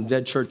factor from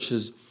dead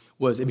churches,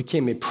 was it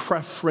became a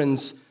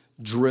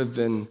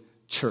preference-driven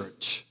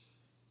church.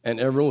 And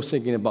everyone was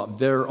thinking about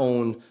their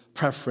own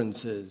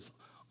preferences.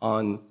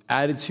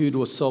 Attitude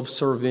was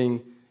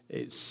self-serving.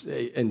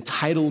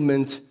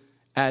 Entitlement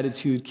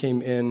attitude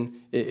came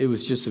in. It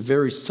was just a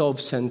very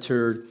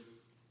self-centered,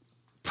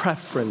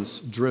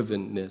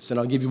 preference-drivenness. And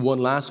I'll give you one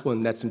last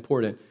one that's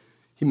important.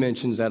 He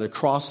mentions that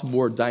across the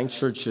board, dying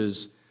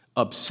churches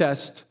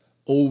obsessed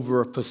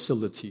over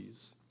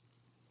facilities.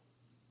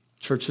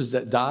 Churches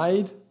that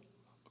died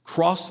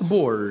across the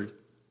board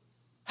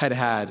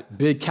had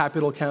big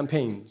capital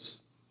campaigns.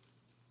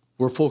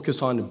 We're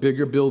focused on a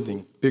bigger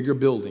building,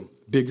 biggering,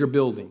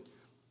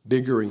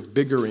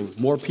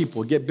 more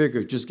people, get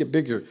bigger, just get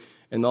bigger.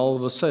 And all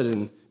of a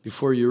sudden,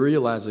 before you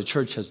realize the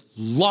church has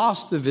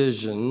lost the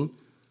vision,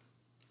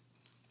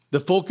 the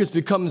focus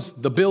becomes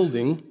the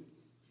building,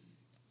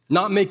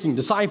 not making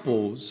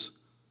disciples.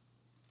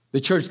 The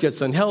church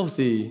gets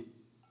unhealthy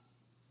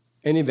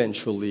and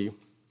eventually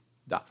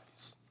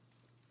dies.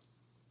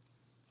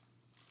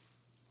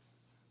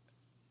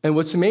 And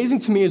what's amazing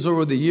to me is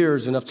over the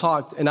years, and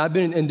I've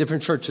been in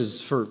different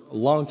churches for a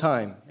long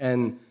time,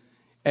 and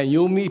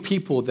you'll meet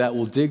people that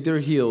will dig their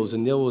heels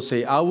and they will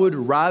say, I would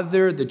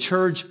rather the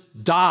church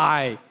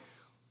die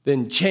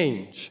than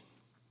change.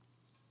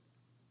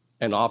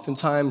 And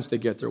oftentimes they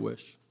get their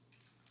wish.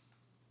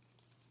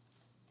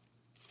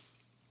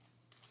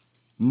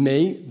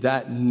 May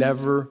that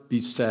never be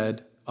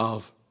said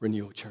of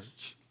Renewal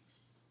Church.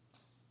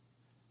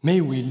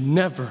 May we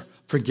never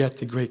forget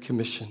the Great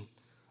Commission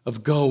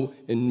of go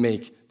and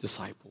make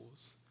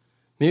disciples.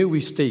 May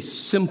we stay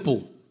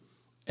simple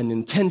and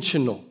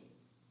intentional,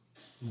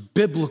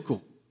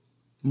 biblical,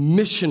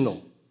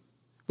 missional,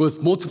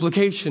 with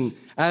multiplication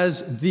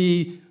as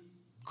the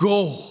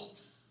goal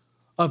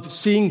of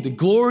seeing the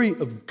glory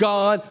of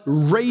God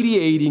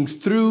radiating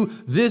through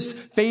this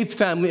faith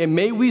family. And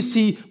may we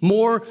see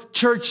more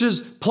churches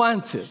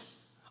planted.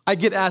 I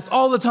get asked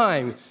all the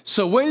time,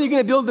 so when are you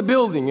going to build the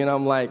building? And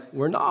I'm like,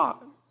 we're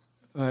not.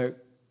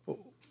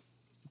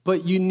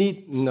 But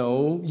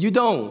no, you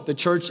don't. The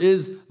church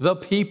is the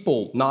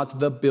people, not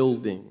the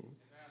building.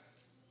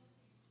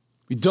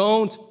 We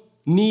don't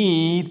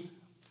need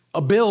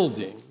a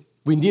building.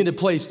 We need a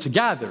place to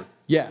gather.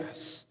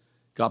 Yes,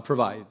 God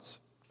provides.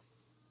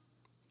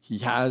 He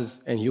has,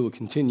 and he will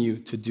continue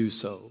to do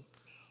so.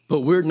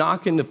 But we're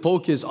not going to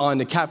focus on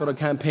the capital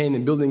campaign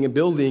and building a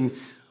building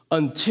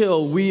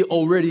until we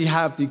already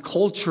have the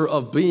culture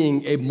of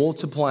being a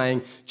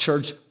multiplying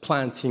church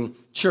planting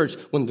church.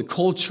 When the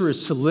culture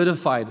is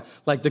solidified,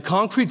 like the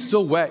concrete's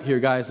still wet here,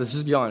 guys. Let's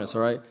just be honest,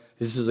 all right?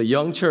 This is a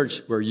young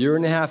church. We're a year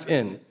and a half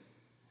in,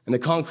 and the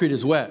concrete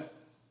is wet,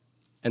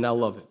 and I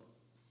love it.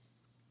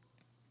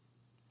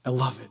 I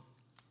love it.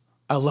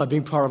 I love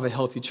being part of a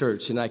healthy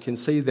church, and I can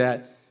say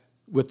that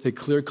with a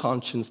clear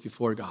conscience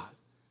before God,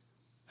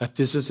 that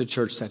this is a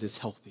church that is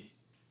healthy,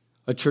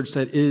 a church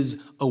that is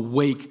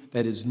awake,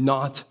 that is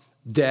not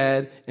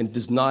dead, and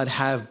does not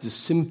have the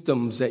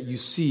symptoms that you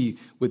see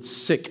with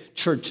sick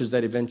churches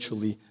that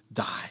eventually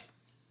die.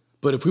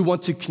 But if we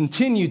want to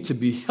continue to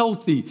be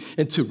healthy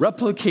and to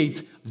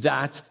replicate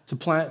that, to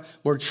plant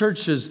more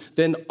churches,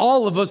 then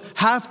all of us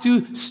have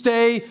to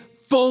stay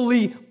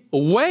fully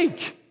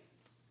awake.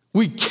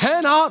 We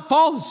cannot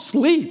fall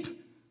asleep.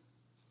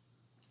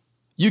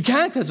 You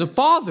can't as a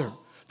father.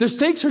 The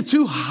stakes are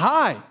too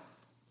high.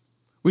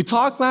 We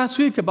talked last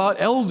week about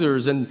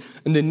elders and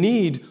the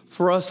need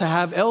for us to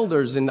have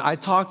elders. And I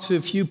talked to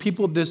a few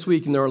people this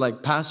week, and they were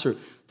like, Pastor,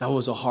 that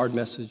was a hard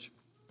message.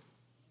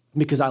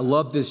 Because I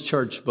love this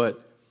church,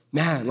 but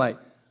man, like,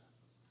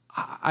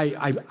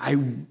 I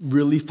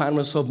really find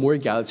myself more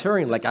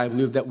egalitarian. Like, I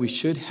believe that we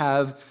should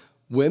have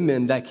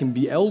women that can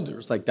be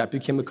elders. Like, that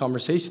became a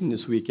conversation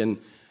this week. And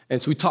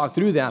so we talked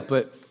through that.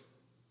 But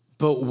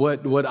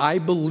what I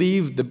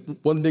believe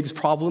one of the biggest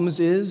problems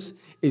is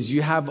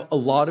you have a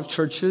lot of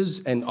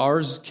churches, and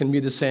ours can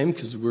be the same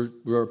because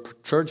we're a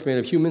church made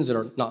of humans that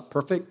are not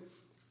perfect,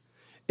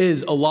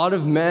 is a lot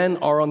of men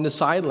are on the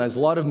sidelines. A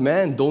lot of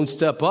men don't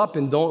step up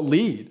and don't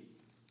lead.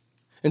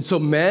 And so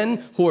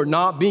men who are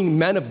not being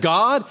men of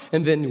God,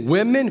 and then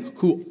women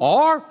who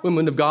are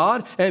women of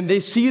God, and they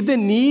see the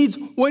needs,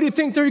 what do you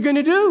think they're going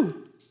to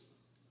do?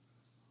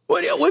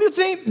 What do you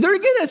think? They're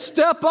going to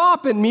step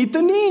up and meet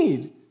the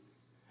need.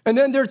 And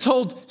then they're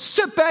told,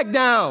 sit back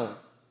down.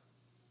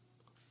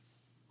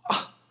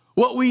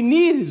 What we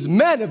need is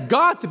men of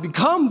God to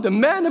become the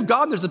men of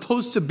God they're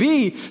supposed to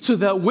be, so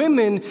that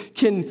women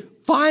can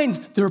find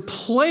their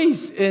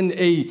place in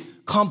a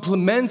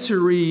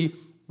complementary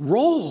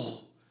role.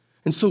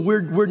 And so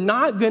we're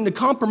not going to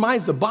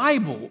compromise the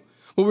Bible.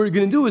 What we're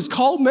going to do is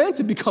call men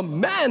to become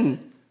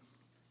men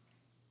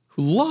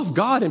who love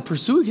God and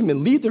pursue him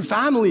and lead their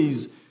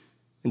families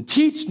and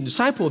teach and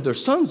disciple their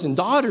sons and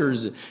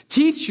daughters.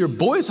 Teach your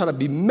boys how to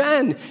be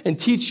men, and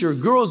teach your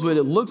girls what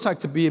it looks like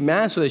to be a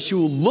man, so that she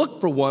will look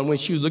for one when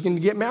she's looking to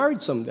get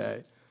married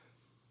someday.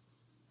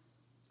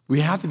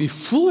 We have to be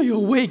fully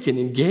awake and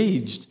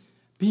engaged.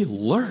 Be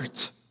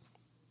alert.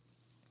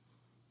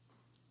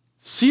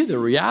 See the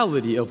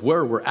reality of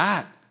where we're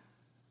at.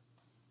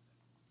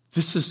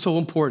 This is so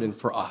important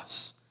for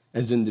us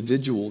as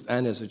individuals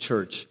and as a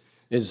church,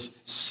 is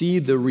see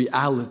the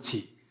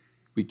reality.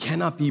 We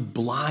cannot be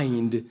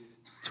blind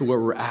to where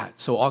we're at.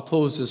 So I'll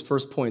close this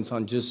first point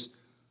on just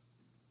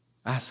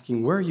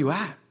asking, where are you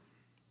at?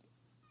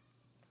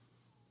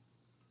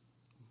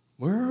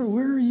 Where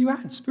are you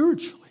at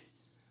spiritually?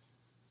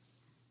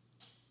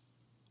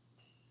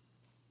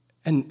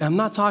 And I'm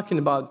not talking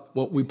about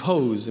what we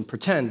pose and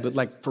pretend, but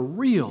like for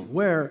real,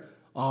 where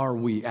are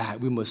we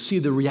at? We must see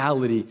the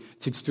reality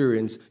to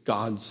experience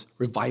God's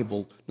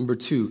revival. Number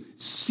 2,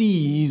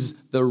 seize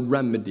the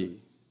remedy.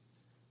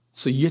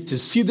 So you have to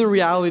see the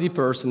reality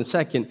first, and the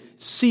second,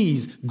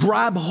 seize,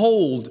 grab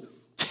hold,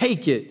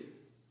 take it,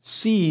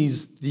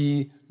 seize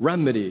the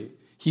remedy.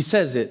 He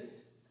says it,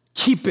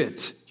 keep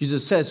it.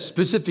 Jesus says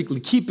specifically,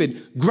 keep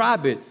it,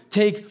 grab it,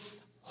 take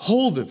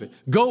hold of it,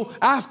 go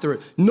after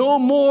it. No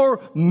more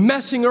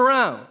messing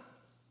around.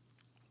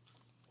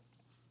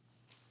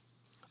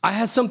 I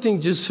had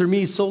something just for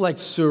me so like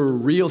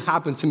surreal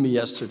happen to me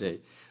yesterday.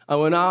 I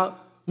went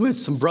out with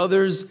some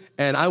brothers,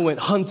 and I went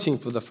hunting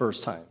for the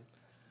first time.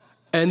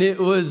 And it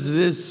was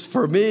this,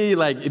 for me,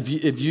 like,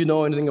 if you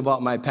know anything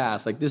about my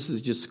past, like, this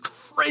is just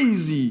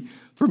crazy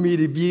for me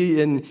to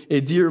be in a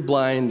deer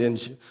blind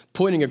and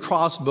pointing a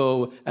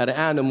crossbow at an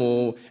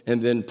animal and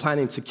then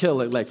planning to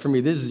kill it. Like, for me,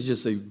 this is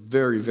just a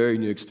very, very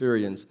new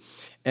experience.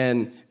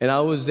 And I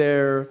was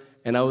there,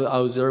 and I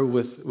was there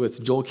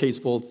with Joel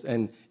Casebolt,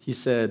 and he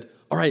said,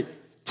 all right,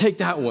 take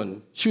that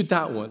one, shoot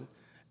that one.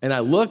 And I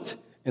looked,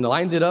 and I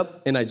lined it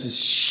up, and I just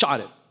shot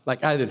it.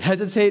 Like, I didn't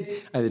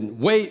hesitate, I didn't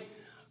wait.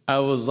 I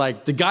was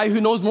like, the guy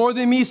who knows more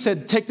than me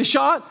said, take the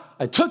shot.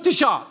 I took the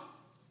shot.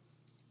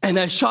 And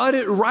I shot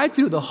it right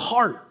through the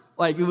heart.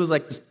 Like, it was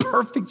like this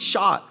perfect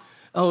shot.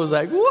 I was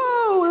like,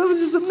 whoa, it was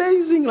just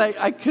amazing. Like,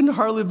 I couldn't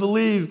hardly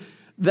believe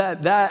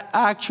that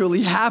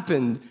actually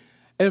happened.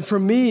 And for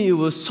me, it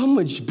was so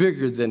much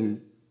bigger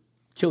than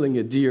killing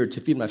a deer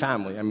to feed my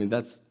family. I mean,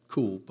 that's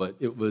cool, but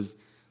it was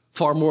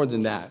far more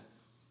than that.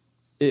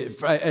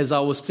 As I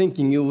was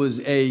thinking, it was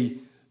a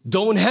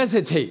don't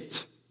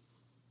hesitate.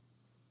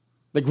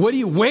 Like, what are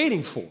you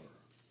waiting for?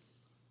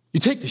 You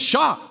take the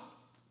shot.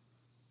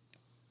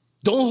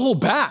 Don't hold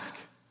back.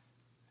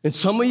 And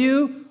some of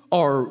you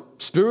are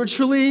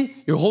spiritually,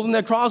 you're holding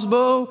that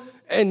crossbow,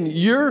 and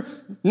you're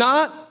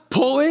not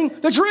pulling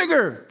the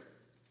trigger.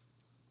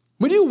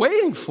 What are you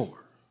waiting for?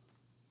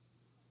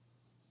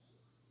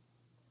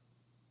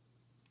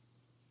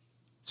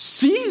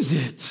 Seize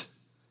it.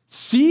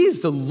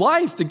 Seize the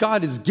life that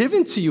God has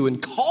given to you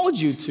and called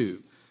you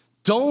to.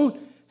 Don't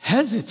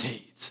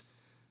hesitate.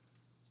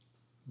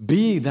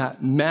 Be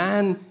that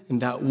man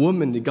and that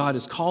woman that God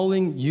is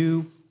calling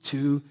you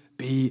to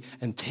be,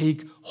 and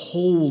take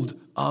hold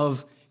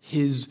of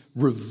his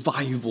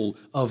revival,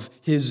 of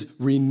his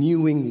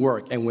renewing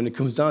work. And when it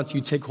comes down to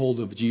you, take hold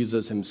of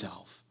Jesus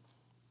himself.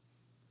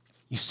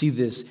 You see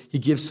this, he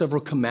gives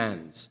several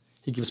commands.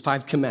 He gives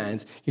 5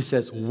 commands. He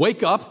says,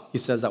 wake up. He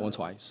says that one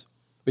twice,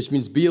 which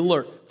means be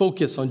alert,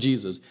 focus on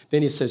Jesus.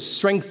 Then he says,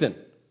 strengthen.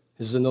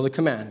 This is another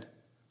command.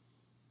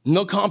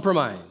 No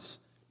compromise,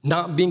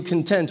 not being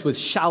content with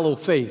shallow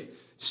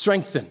faith.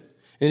 Strengthen.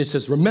 And he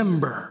says,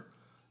 remember.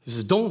 He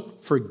says, don't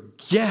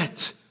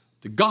forget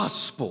the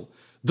gospel.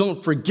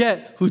 Don't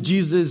forget who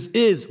Jesus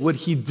is, what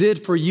he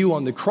did for you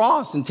on the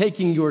cross and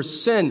taking your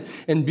sin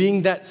and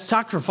being that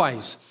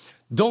sacrifice.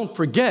 Don't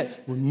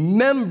forget.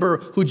 Remember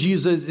who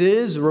Jesus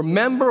is.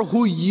 Remember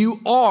who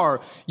you are.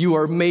 You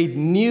are made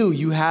new.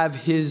 You have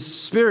his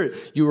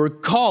spirit. You are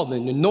called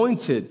and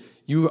anointed.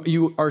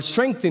 You are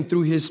strengthened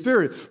through his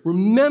spirit.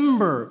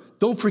 Remember.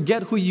 Don't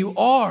forget who you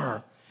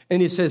are.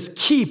 And he says,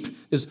 keep,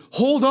 is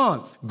hold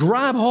on,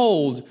 grab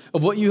hold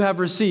of what you have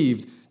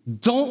received.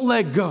 Don't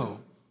let go.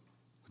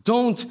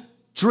 Don't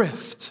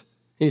drift.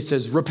 And he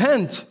says,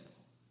 repent.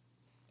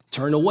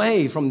 Turn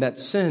away from that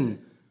sin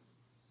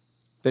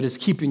that is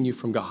keeping you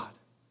from God.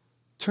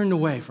 Turn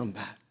away from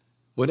that.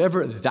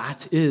 Whatever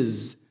that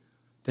is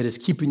that is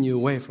keeping you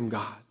away from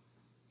God,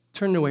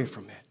 turn away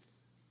from it.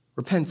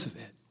 Repent of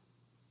it.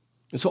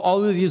 And so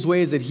all of these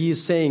ways that he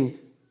is saying,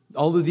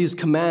 all of these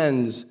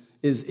commands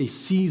is a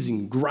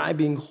seizing,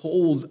 grabbing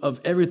hold of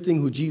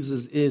everything who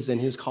Jesus is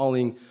and his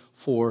calling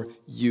for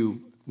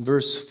you.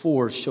 Verse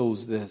 4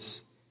 shows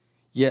this.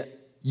 Yet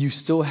you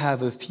still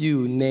have a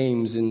few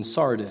names in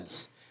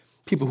Sardis,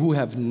 people who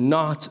have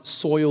not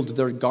soiled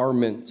their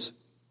garments.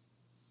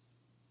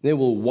 They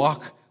will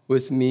walk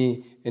with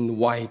me in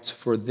white,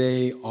 for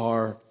they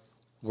are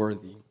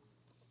worthy.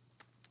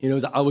 You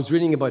know, I was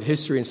reading about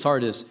history in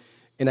Sardis,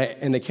 and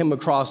I came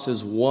across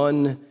this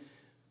one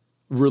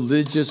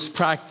religious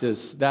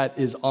practice that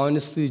is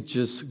honestly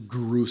just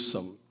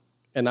gruesome.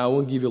 And I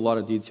won't give you a lot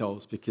of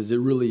details because it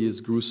really is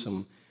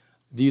gruesome.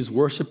 These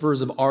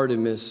worshipers of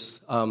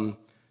Artemis,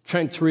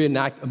 trying to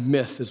reenact a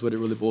myth is what it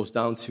really boils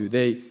down to.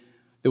 They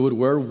would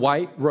wear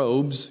white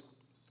robes,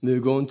 they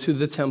would go into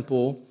the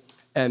temple,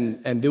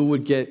 and they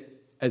would get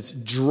as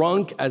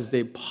drunk as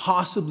they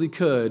possibly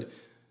could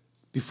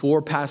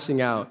before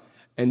passing out,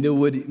 and they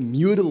would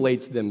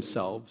mutilate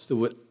themselves.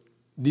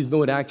 These men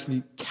would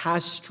actually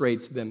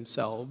castrate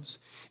themselves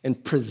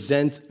and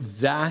present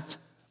that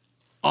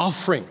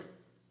offering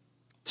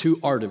to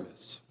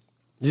Artemis.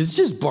 This is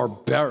just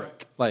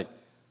barbaric, like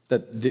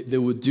that they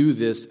would do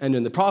this. And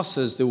in the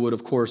process, they would,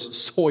 of course,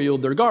 soil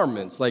their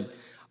garments. Like,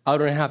 I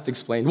don't have to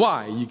explain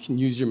why. You can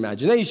use your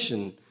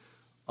imagination.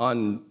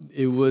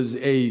 It was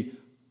a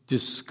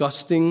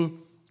disgusting,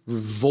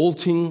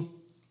 revolting,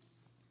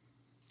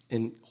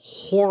 and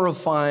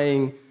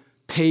horrifying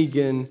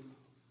pagan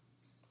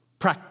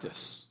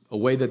practice, a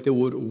way that they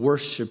would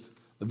worship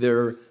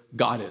their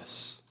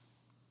goddess.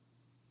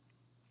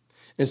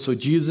 And so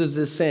Jesus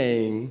is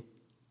saying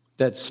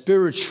that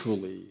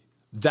spiritually,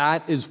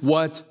 that is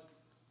what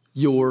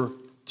you're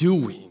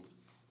doing.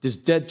 This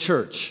dead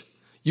church,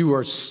 you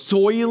are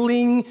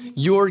soiling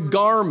your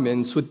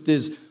garments with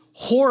this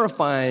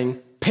horrifying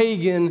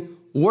pagan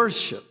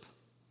worship.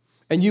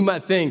 And you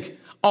might think,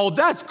 oh,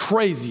 that's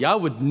crazy. I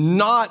would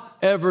not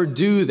ever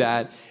do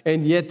that.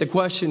 And yet the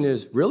question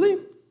is, really?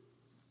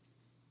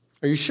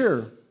 Are you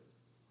sure?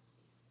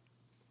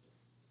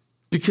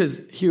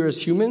 Because here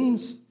as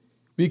humans,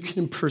 we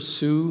can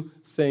pursue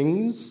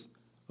things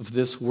of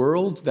this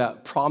world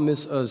that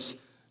promise us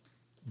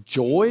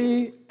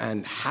joy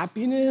and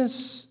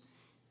happiness.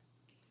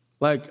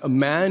 Like a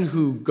man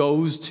who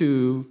goes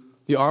to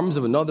the arms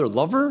of another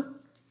lover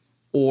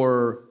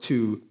or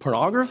to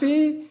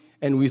pornography,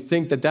 and we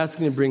think that that's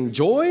going to bring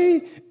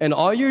joy, and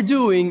all you're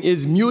doing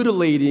is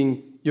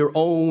mutilating your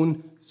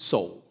own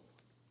soul.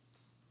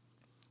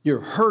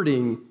 You're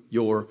hurting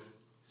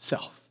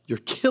yourself. You're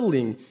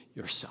killing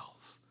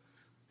yourself.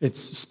 It's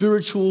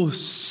spiritual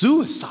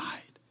suicide.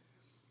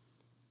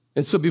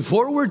 And so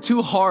before we're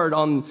too hard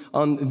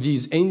on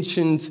these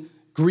ancient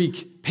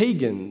Greek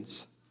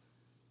pagans,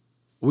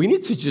 we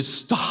need to just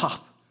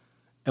stop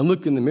and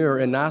look in the mirror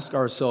and ask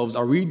ourselves,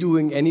 are we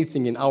doing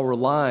anything in our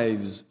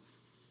lives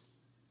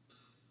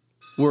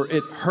where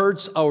it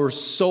hurts our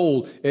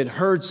soul, it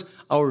hurts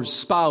our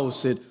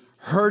spouse, it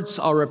hurts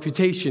our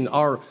reputation,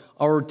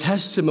 our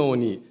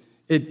testimony?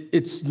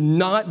 It's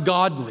not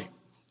godly,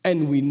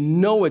 and we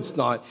know it's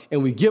not,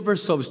 and we give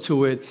ourselves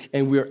to it,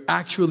 and we're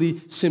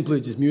actually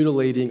simply just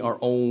mutilating our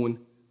own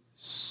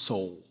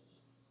soul.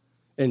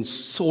 and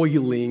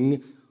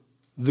soiling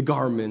the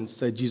garments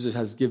that Jesus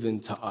has given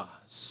to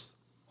us.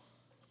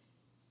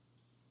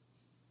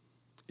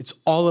 It's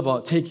all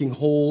about taking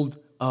hold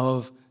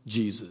of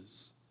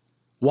Jesus,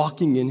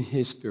 walking in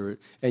his Spirit.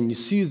 And you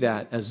see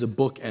that as a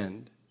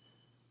bookend.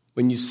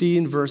 When you see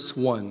in verse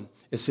 1,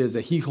 it says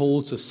that he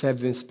holds the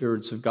 7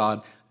 spirits of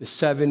God. The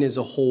 7 is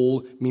a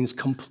whole, means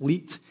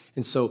complete.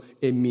 And so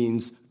it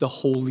means the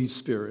Holy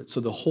Spirit. So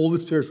the Holy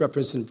Spirit is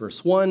referenced in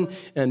verse 1,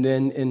 and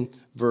then in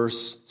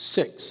verse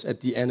 6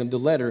 at the end of the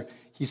letter,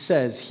 he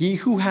says, he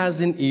who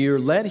has an ear,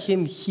 let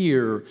him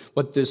hear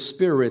what the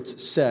Spirit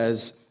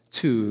says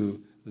to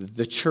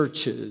the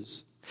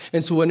churches.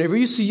 And so whenever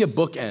you see a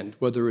bookend,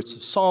 whether it's a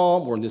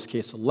psalm, or in this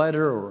case, a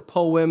letter or a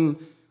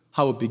poem,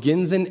 how it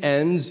begins and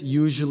ends,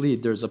 usually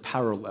there's a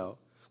parallel.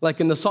 Like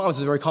in the Psalms,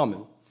 it's very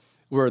common,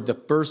 where the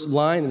first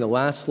line and the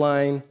last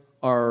line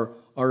are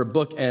a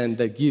bookend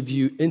that give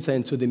you insight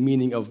into the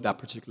meaning of that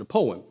particular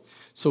poem.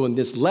 So in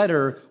this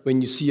letter,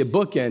 when you see a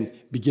bookend,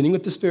 beginning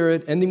with the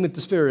Spirit, ending with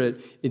the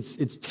Spirit,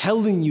 it's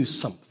telling you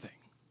something.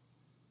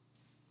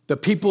 The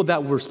people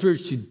that were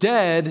spiritually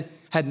dead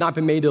had not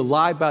been made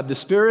alive by the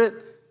Spirit.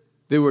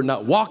 They were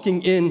not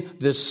walking in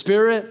the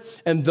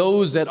Spirit. And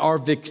those that are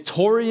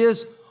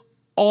victorious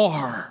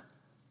are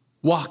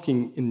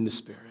walking in the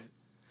Spirit.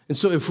 And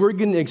so if we're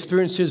going to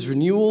experience his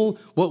renewal,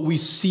 what we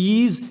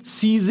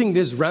seizing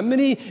this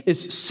remedy,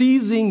 is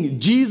seizing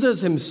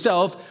Jesus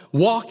himself,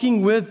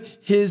 walking with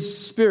his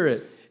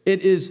Spirit. It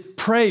is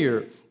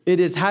prayer. It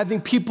is having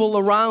people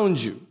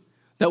around you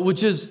that will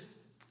just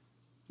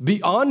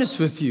be honest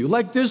with you.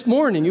 Like this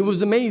morning, it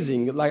was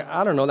amazing. Like,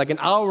 I don't know, like an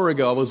hour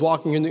ago, I was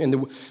walking in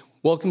the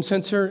Welcome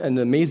Center, and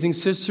the amazing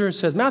sister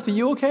says, Matthew,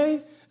 you okay?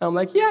 And I'm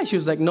like, yeah. She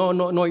was like,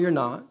 no, you're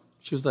not.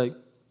 She was like,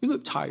 you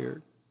look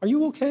tired. Are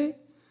you okay?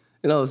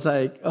 And I was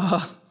like,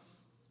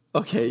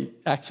 okay,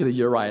 actually,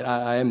 you're right.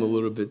 I am a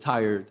little bit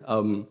tired.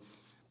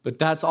 But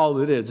that's all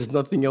it is. There's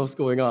nothing else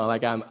going on.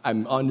 Like,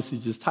 I'm honestly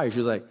just tired. She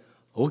was like,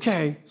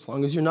 okay, as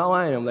long as you're not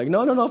lying. I'm like,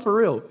 no, for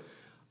real.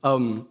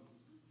 Man,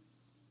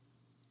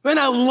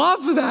 I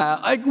love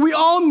that. Like, we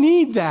all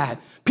need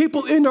that.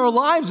 People in our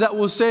lives that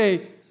will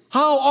say,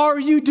 how are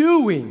you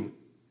doing?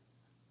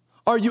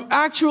 Are you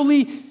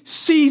actually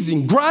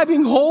seizing,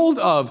 grabbing hold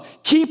of,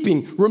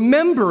 keeping,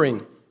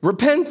 remembering,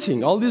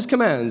 repenting, all these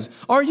commands?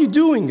 Are you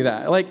doing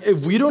that? Like,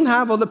 if we don't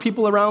have other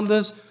people around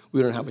us,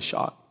 we don't have a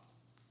shot.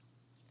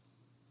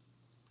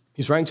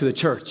 He's writing to the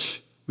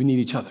church. We need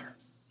each other.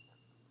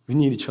 We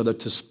need each other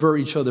to spur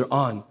each other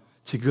on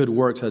to good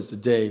works as the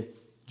day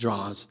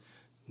draws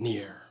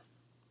near.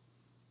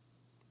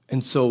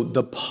 And so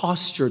the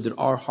posture that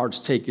our hearts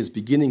take is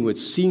beginning with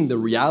seeing the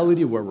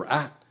reality of where we're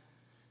at.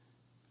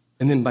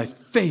 And then by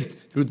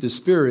faith, through the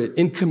Spirit,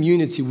 in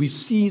community, we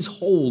seize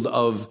hold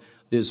of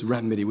this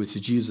remedy, which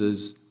is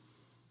Jesus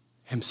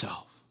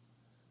himself.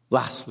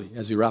 Lastly,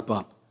 as we wrap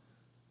up,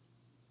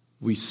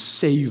 we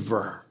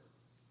savor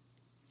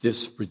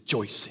this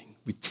rejoicing.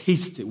 We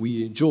taste it,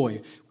 we enjoy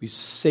it, we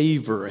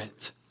savor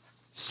it.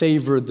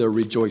 Savor the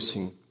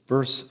rejoicing.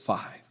 Verse 5.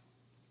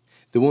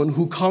 The one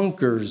who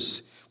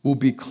conquers will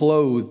be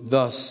clothed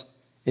thus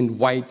in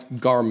white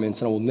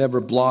garments, and I will never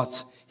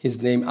blot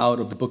his name out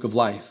of the book of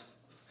life.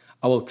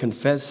 I will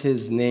confess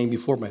his name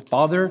before my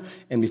Father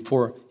and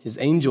before his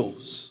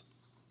angels.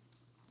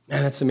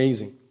 Man, that's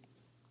amazing.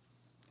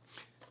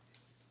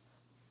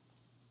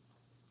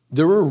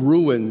 There are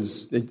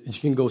ruins that you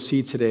can go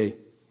see today.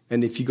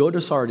 And if you go to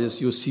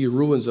Sardis, you'll see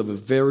ruins of a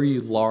very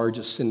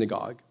large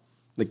synagogue.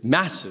 Like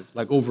massive,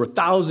 like over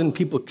 1,000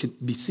 people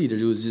could be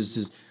seated. It was just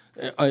this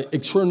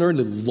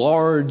extraordinarily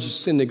large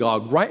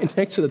synagogue right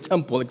next to the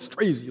temple. It's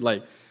crazy,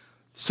 like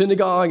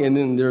synagogue, and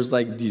then there's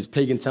like these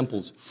pagan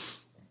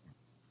temples.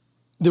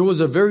 There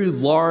was a very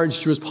large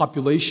Jewish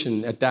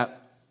population at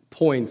that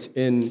point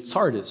in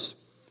Sardis.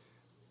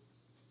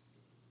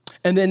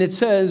 And then it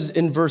says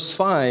in verse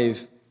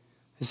 5,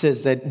 it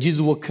says that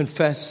Jesus will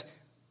confess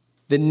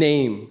the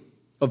name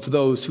of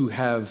those who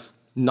have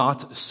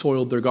not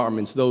soiled their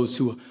garments, those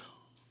who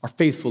are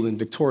faithful and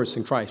victorious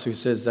in Christ. So he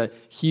says that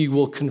he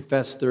will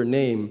confess their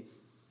name.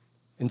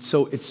 And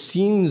so it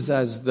seems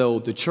as though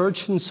the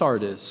church in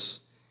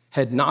Sardis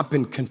had not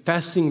been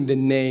confessing the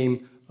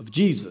name of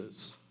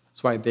Jesus.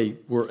 That's why they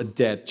were a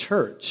dead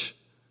church.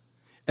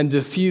 And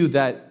the few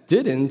that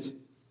didn't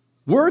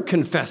were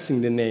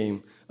confessing the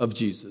name of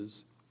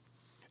Jesus.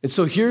 And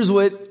so here's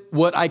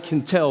what I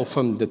can tell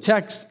from the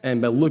text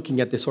and by looking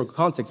at the historical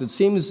context. It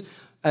seems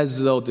as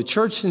though the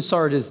church in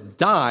Sardis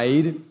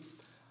died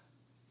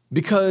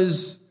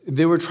because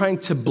they were trying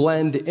to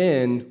blend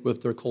in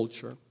with their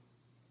culture.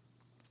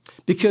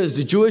 Because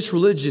the Jewish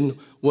religion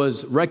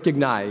was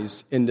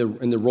recognized in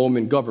the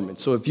Roman government.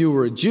 So if you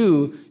were a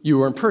Jew, you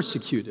weren't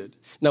persecuted.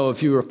 Now,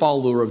 if you were a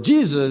follower of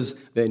Jesus,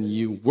 then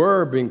you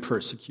were being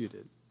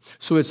persecuted.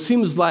 So it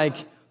seems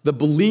like the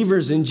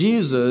believers in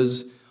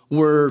Jesus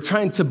were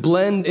trying to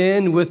blend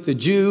in with the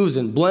Jews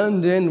and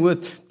blend in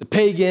with the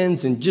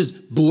pagans and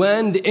just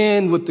blend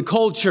in with the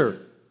culture.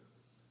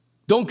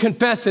 Don't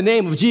confess the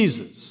name of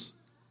Jesus.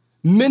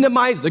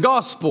 Minimize the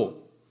gospel.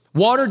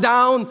 Water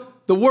down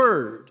the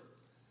word.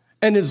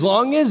 And as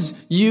long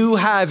as you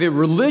have a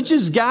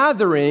religious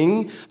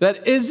gathering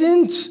that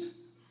isn't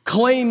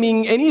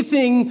claiming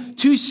anything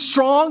too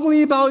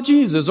strongly about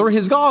Jesus or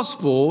his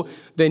gospel,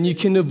 then you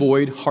can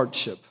avoid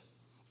hardship,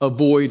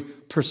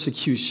 avoid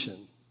persecution,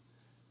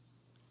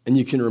 and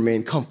you can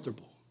remain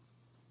comfortable.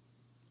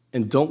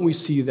 And don't we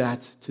see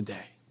that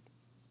today?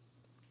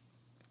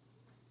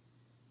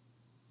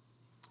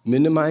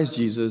 Minimize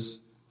Jesus,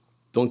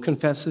 don't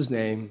confess his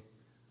name,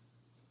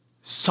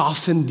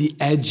 soften the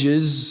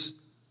edges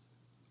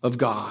of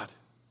God,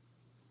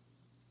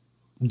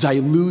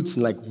 dilute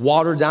and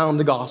water down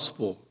the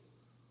gospel,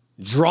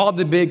 draw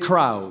the big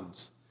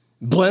crowds,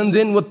 blend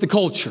in with the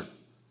culture.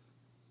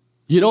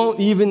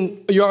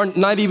 You're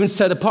not even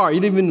set apart.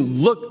 You don't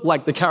even look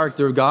like the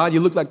character of God. You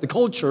look like the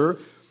culture.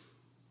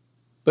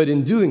 But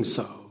in doing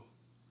so,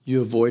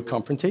 you avoid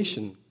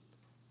confrontation.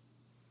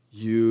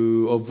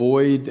 You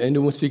avoid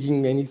anyone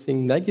speaking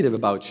anything negative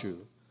about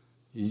you.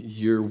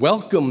 You're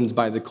welcomed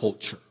by the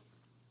culture.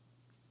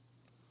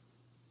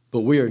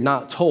 But we are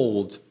not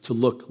told to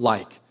look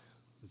like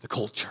the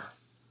culture.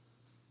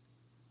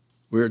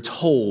 We're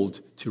told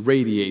to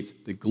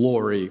radiate the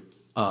glory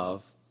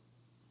of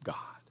God.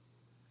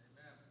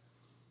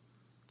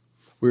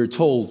 We're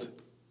told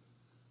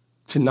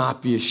to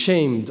not be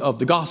ashamed of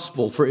the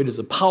gospel, for it is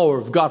the power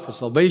of God for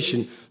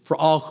salvation for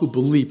all who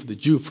believe, for the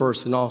Jew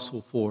first and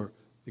also for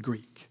the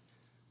Greek.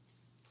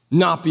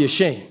 Not be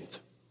ashamed.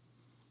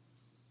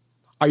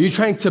 Are you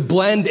trying to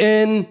blend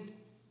in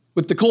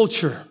with the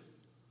culture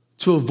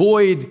to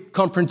avoid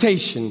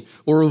confrontation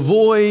or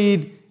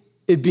avoid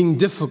it being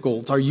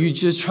difficult? Are you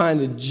just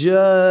trying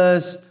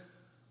to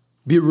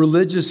be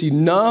religious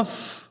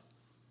enough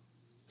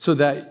so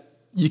that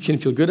you can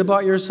feel good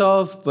about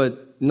yourself,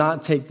 but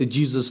not take the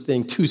Jesus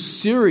thing too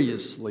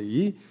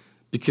seriously,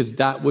 because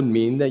that would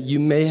mean that you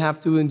may have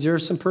to endure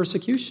some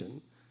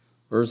persecution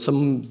or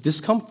some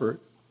discomfort?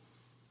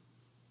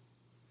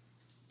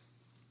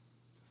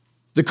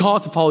 The call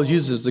to follow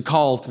Jesus is the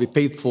call to be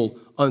faithful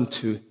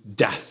unto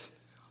death.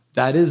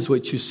 That is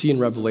what you see in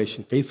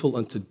Revelation, faithful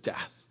unto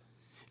death.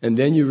 And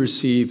then you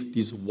receive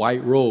these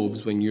white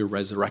robes when you're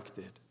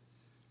resurrected.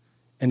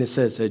 And it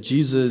says that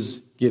Jesus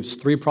gives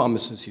 3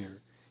 promises here.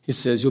 He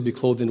says, you'll be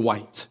clothed in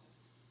white,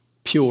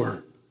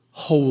 pure,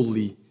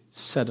 holy,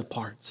 set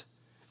apart.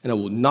 And I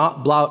will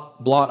not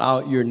blot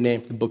out your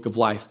name from the book of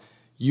life.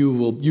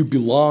 You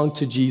belong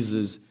to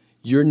Jesus.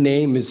 Your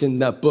name is in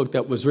that book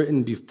that was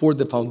written before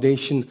the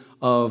foundation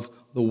of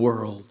the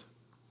world.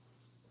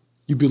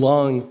 You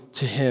belong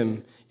to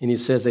him. And he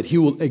says that he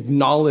will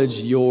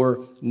acknowledge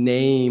your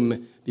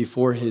name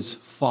before his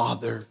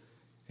Father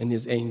and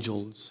his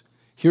angels.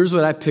 Here's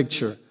what I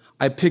picture.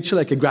 I picture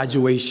like a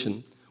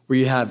graduation where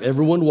you have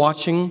everyone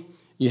watching.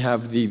 You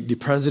have the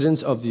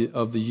presidents of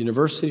the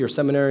university or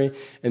seminary,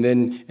 and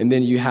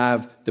then you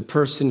have the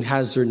person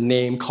has their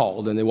name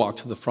called and they walk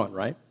to the front,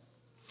 right?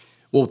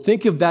 Well,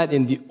 think of that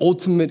in the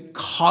ultimate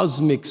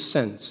cosmic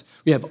sense.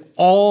 We have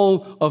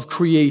all of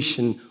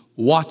creation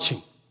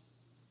watching.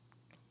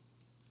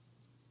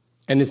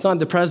 And it's not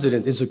the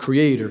president, it's the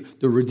creator,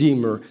 the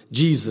redeemer,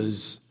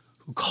 Jesus,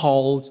 who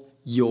called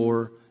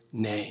your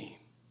name.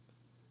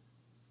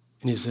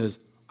 And he says,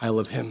 I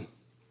love him,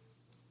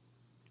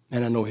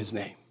 and I know his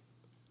name.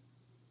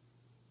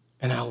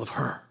 And I love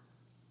her,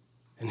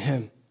 and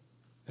him,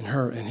 and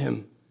her, and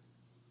him,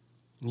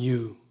 and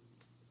you.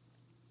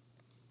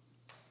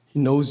 He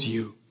knows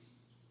you,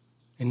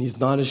 and he's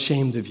not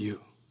ashamed of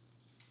you.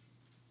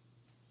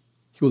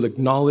 He will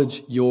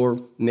acknowledge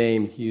your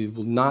name. He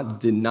will not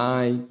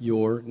deny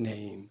your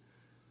name.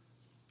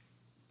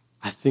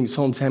 I think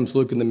sometimes we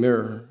look in the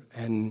mirror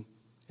and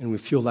we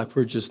feel like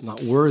we're just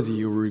not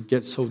worthy, or we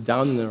get so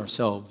down in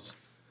ourselves.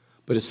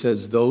 But it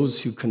says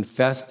those who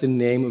confess the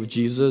name of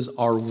Jesus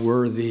are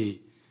worthy,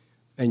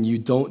 and you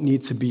don't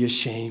need to be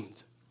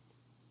ashamed.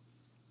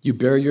 You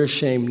bear your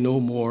shame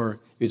no more.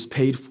 It's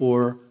paid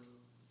for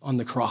on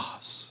the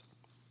cross.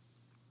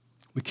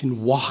 We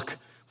can walk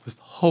with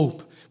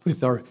hope,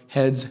 with our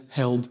heads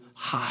held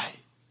high,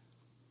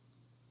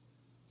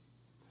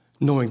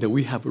 knowing that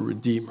we have a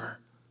Redeemer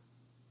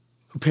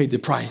who paid the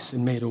price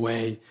and made a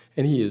way,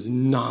 and he is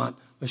not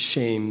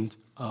ashamed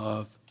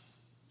of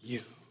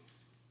you.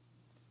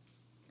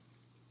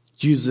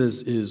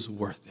 Jesus is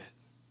worth it.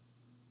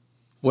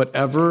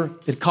 Whatever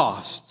it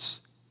costs,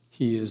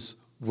 he is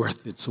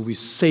worth it. So we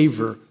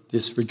savor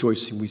this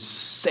rejoicing. We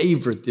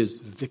savor this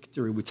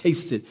victory. We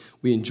taste it.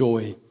 We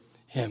enjoy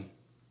him.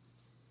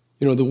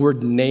 You know, the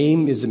word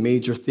name is a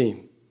major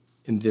theme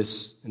in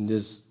this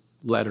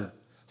letter.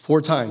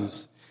 4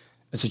 times.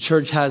 As the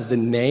church has the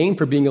name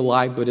for being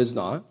alive but is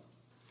not.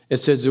 It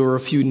says there were a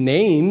few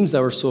names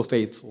that were so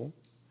faithful.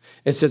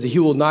 It says that he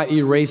will not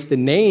erase the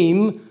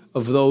name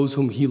of those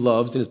whom he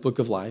loves in his book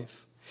of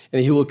life.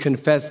 And he will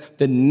confess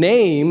the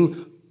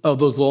name of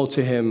those loyal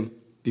to him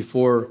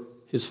before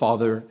his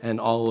Father and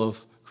all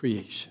of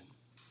creation.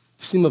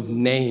 The theme of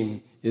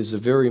name is a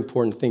very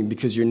important thing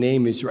because your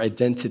name is your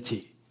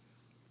identity.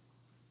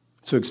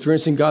 So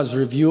experiencing God's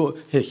review,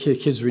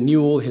 his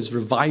renewal, his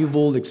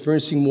revival,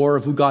 experiencing more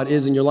of who God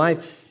is in your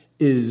life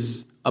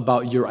is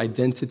about your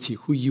identity,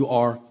 who you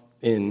are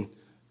in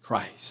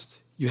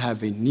Christ. You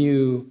have a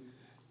new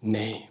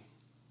name.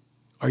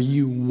 Are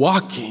you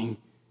walking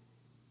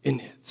in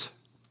it?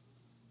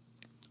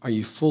 Are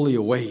you fully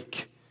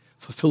awake,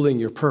 fulfilling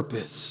your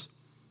purpose?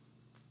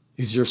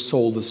 Is your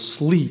soul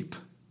asleep?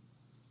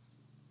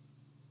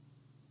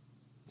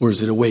 Or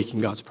is it awake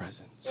in God's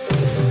presence?